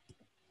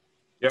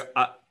 Yeah,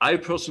 I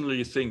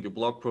personally think a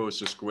blog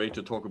post is great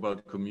to talk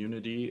about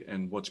community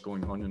and what's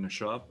going on in the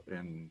shop,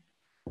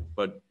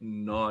 but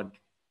not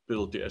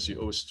build the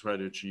SEO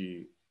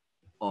strategy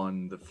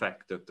on the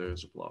fact that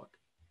there's a blog,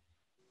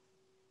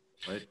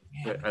 right?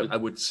 I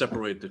would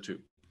separate the two.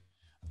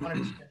 I want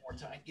to spend more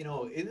time.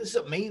 This is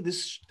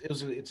amazing.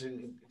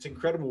 It's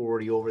incredible. We're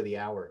already over the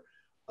hour.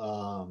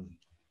 I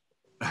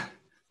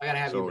gotta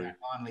have you back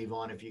on,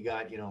 Levon, if you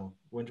got,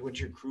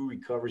 once your crew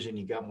recovers and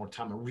you got more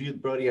time.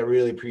 Buddy, I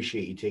really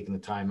appreciate you taking the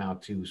time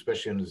out too,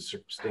 especially under the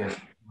circumstance.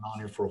 On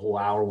here for a whole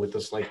hour with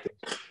us like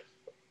this.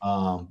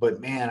 But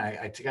man,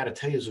 I got to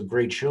tell you, it's a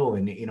great show,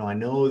 and I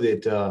know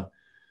that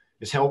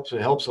it helps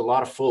a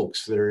lot of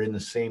folks that are in the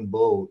same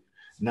boat.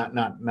 Not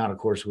of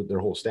course with their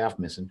whole staff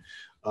missing,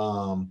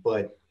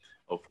 but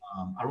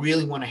I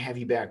really want to have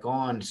you back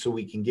on so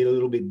we can get a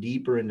little bit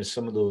deeper into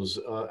some of those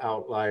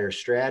outlier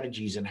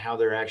strategies and how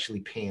they're actually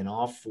paying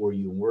off for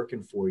you and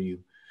working for you,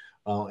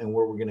 and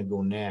where we're going to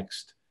go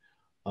next.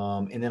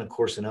 And then of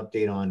course an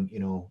update on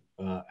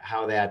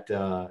how that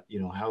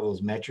how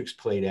those metrics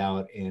played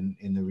out and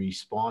the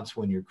response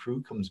when your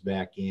crew comes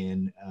back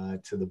in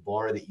to the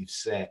bar that you've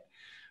set.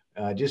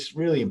 Just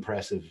really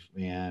impressive,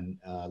 man.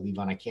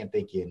 Levon, I can't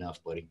thank you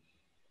enough, buddy.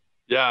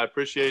 Yeah, I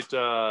appreciate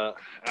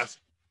asking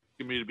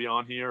me to be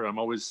on here. I'm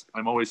always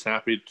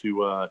happy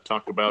to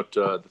talk about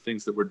the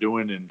things that we're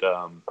doing and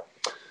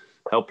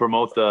help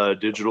promote the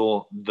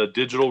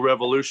digital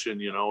revolution.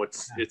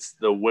 It's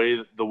the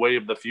way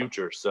of the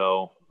future.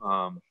 So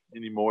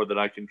any more that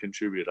I can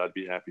contribute, I'd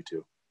be happy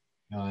to.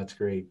 No, that's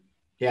great.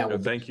 Yeah, well,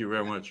 thank you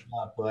very much,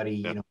 buddy.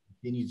 Yeah.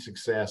 Continued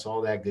success,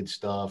 all that good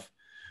stuff.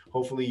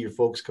 Hopefully your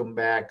folks come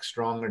back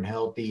stronger and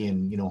healthy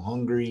and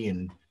hungry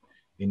and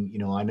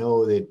I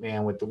know that,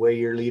 man, with the way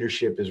your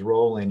leadership is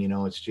rolling,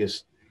 it's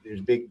just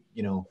there's big,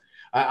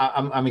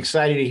 I'm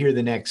excited to hear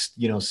the next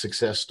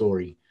success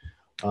story.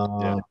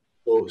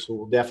 So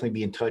we'll definitely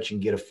be in touch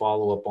and get a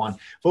follow-up on.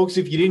 Folks,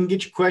 if you didn't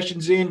get your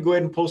questions in, go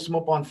ahead and post them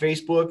up on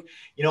Facebook.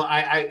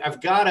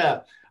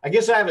 I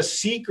guess I have a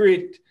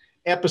secret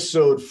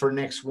episode for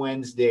next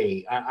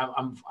Wednesday.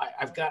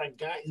 I've got a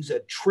guy who's a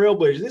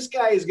trailblazer. This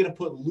guy is going to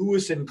put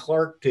Lewis and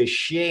Clark to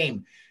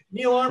shame.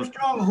 Neil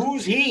Armstrong,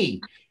 who's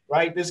he?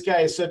 Right? This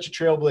guy is such a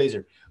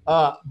trailblazer.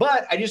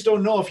 But I just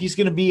don't know if he's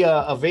going to be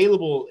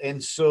available.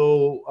 And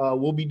so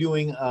we'll be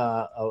doing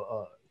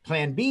a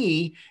plan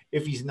B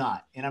if he's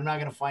not. And I'm not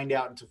going to find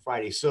out until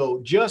Friday. So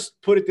just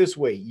put it this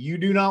way. You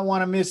do not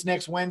want to miss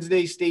next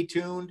Wednesday. Stay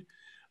tuned.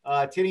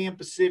 10 a.m.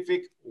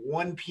 Pacific,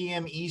 1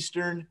 p.m.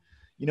 Eastern.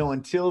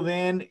 Until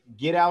then,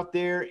 get out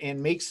there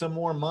and make some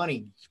more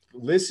money.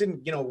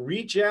 Listen,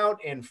 reach out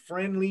and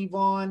friend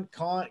Levon,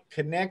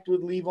 connect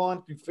with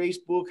Levon through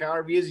Facebook,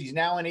 however he is. He's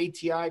now in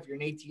ATI. If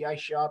you're in ATI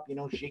shop,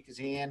 shake his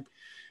hand,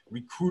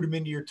 recruit him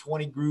into your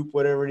 20 group,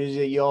 whatever it is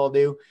that you all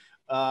do.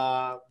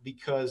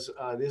 Because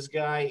this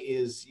guy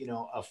is,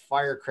 a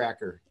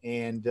firecracker.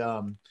 And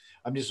I'm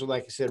just,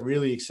 like I said,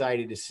 really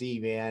excited to see,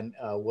 man,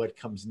 what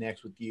comes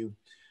next with you.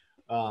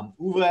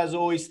 Uwe, as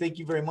always, thank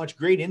you very much.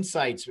 Great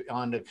insights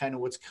on the kind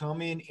of what's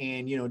coming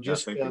and,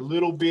 just a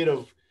little bit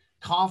of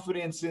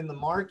confidence in the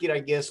market, I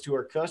guess, to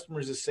our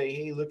customers to say,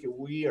 hey, look,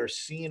 we are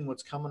seeing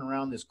what's coming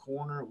around this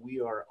corner.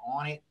 We are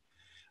on it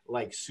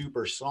like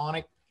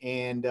supersonic.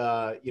 And,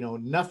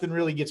 nothing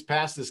really gets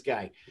past this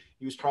guy.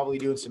 He was probably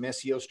doing some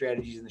SEO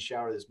strategies in the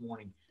shower this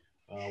morning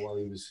while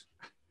he was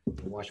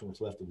washing what's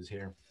left of his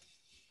hair.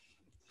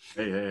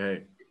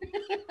 Hey.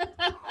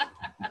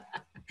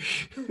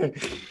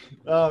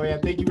 Oh, man.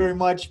 Thank you very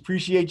much.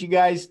 Appreciate you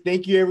guys.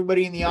 Thank you,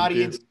 everybody in the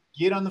audience.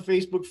 Get on the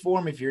Facebook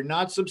forum. If you're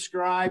not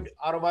subscribed,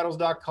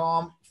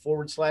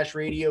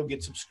 autovitals.com/radio.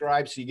 Get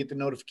subscribed so you get the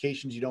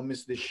notifications. You don't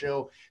miss this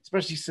show,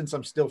 especially since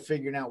I'm still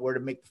figuring out where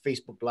to make the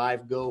Facebook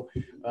Live go.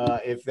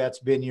 If that's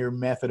been your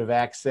method of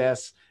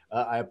access,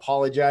 I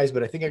apologize,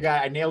 but I think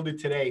I nailed it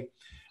today.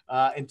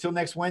 Until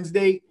next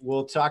Wednesday,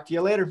 we'll talk to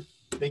you later.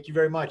 Thank you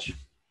very much.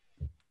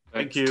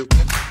 Thank you.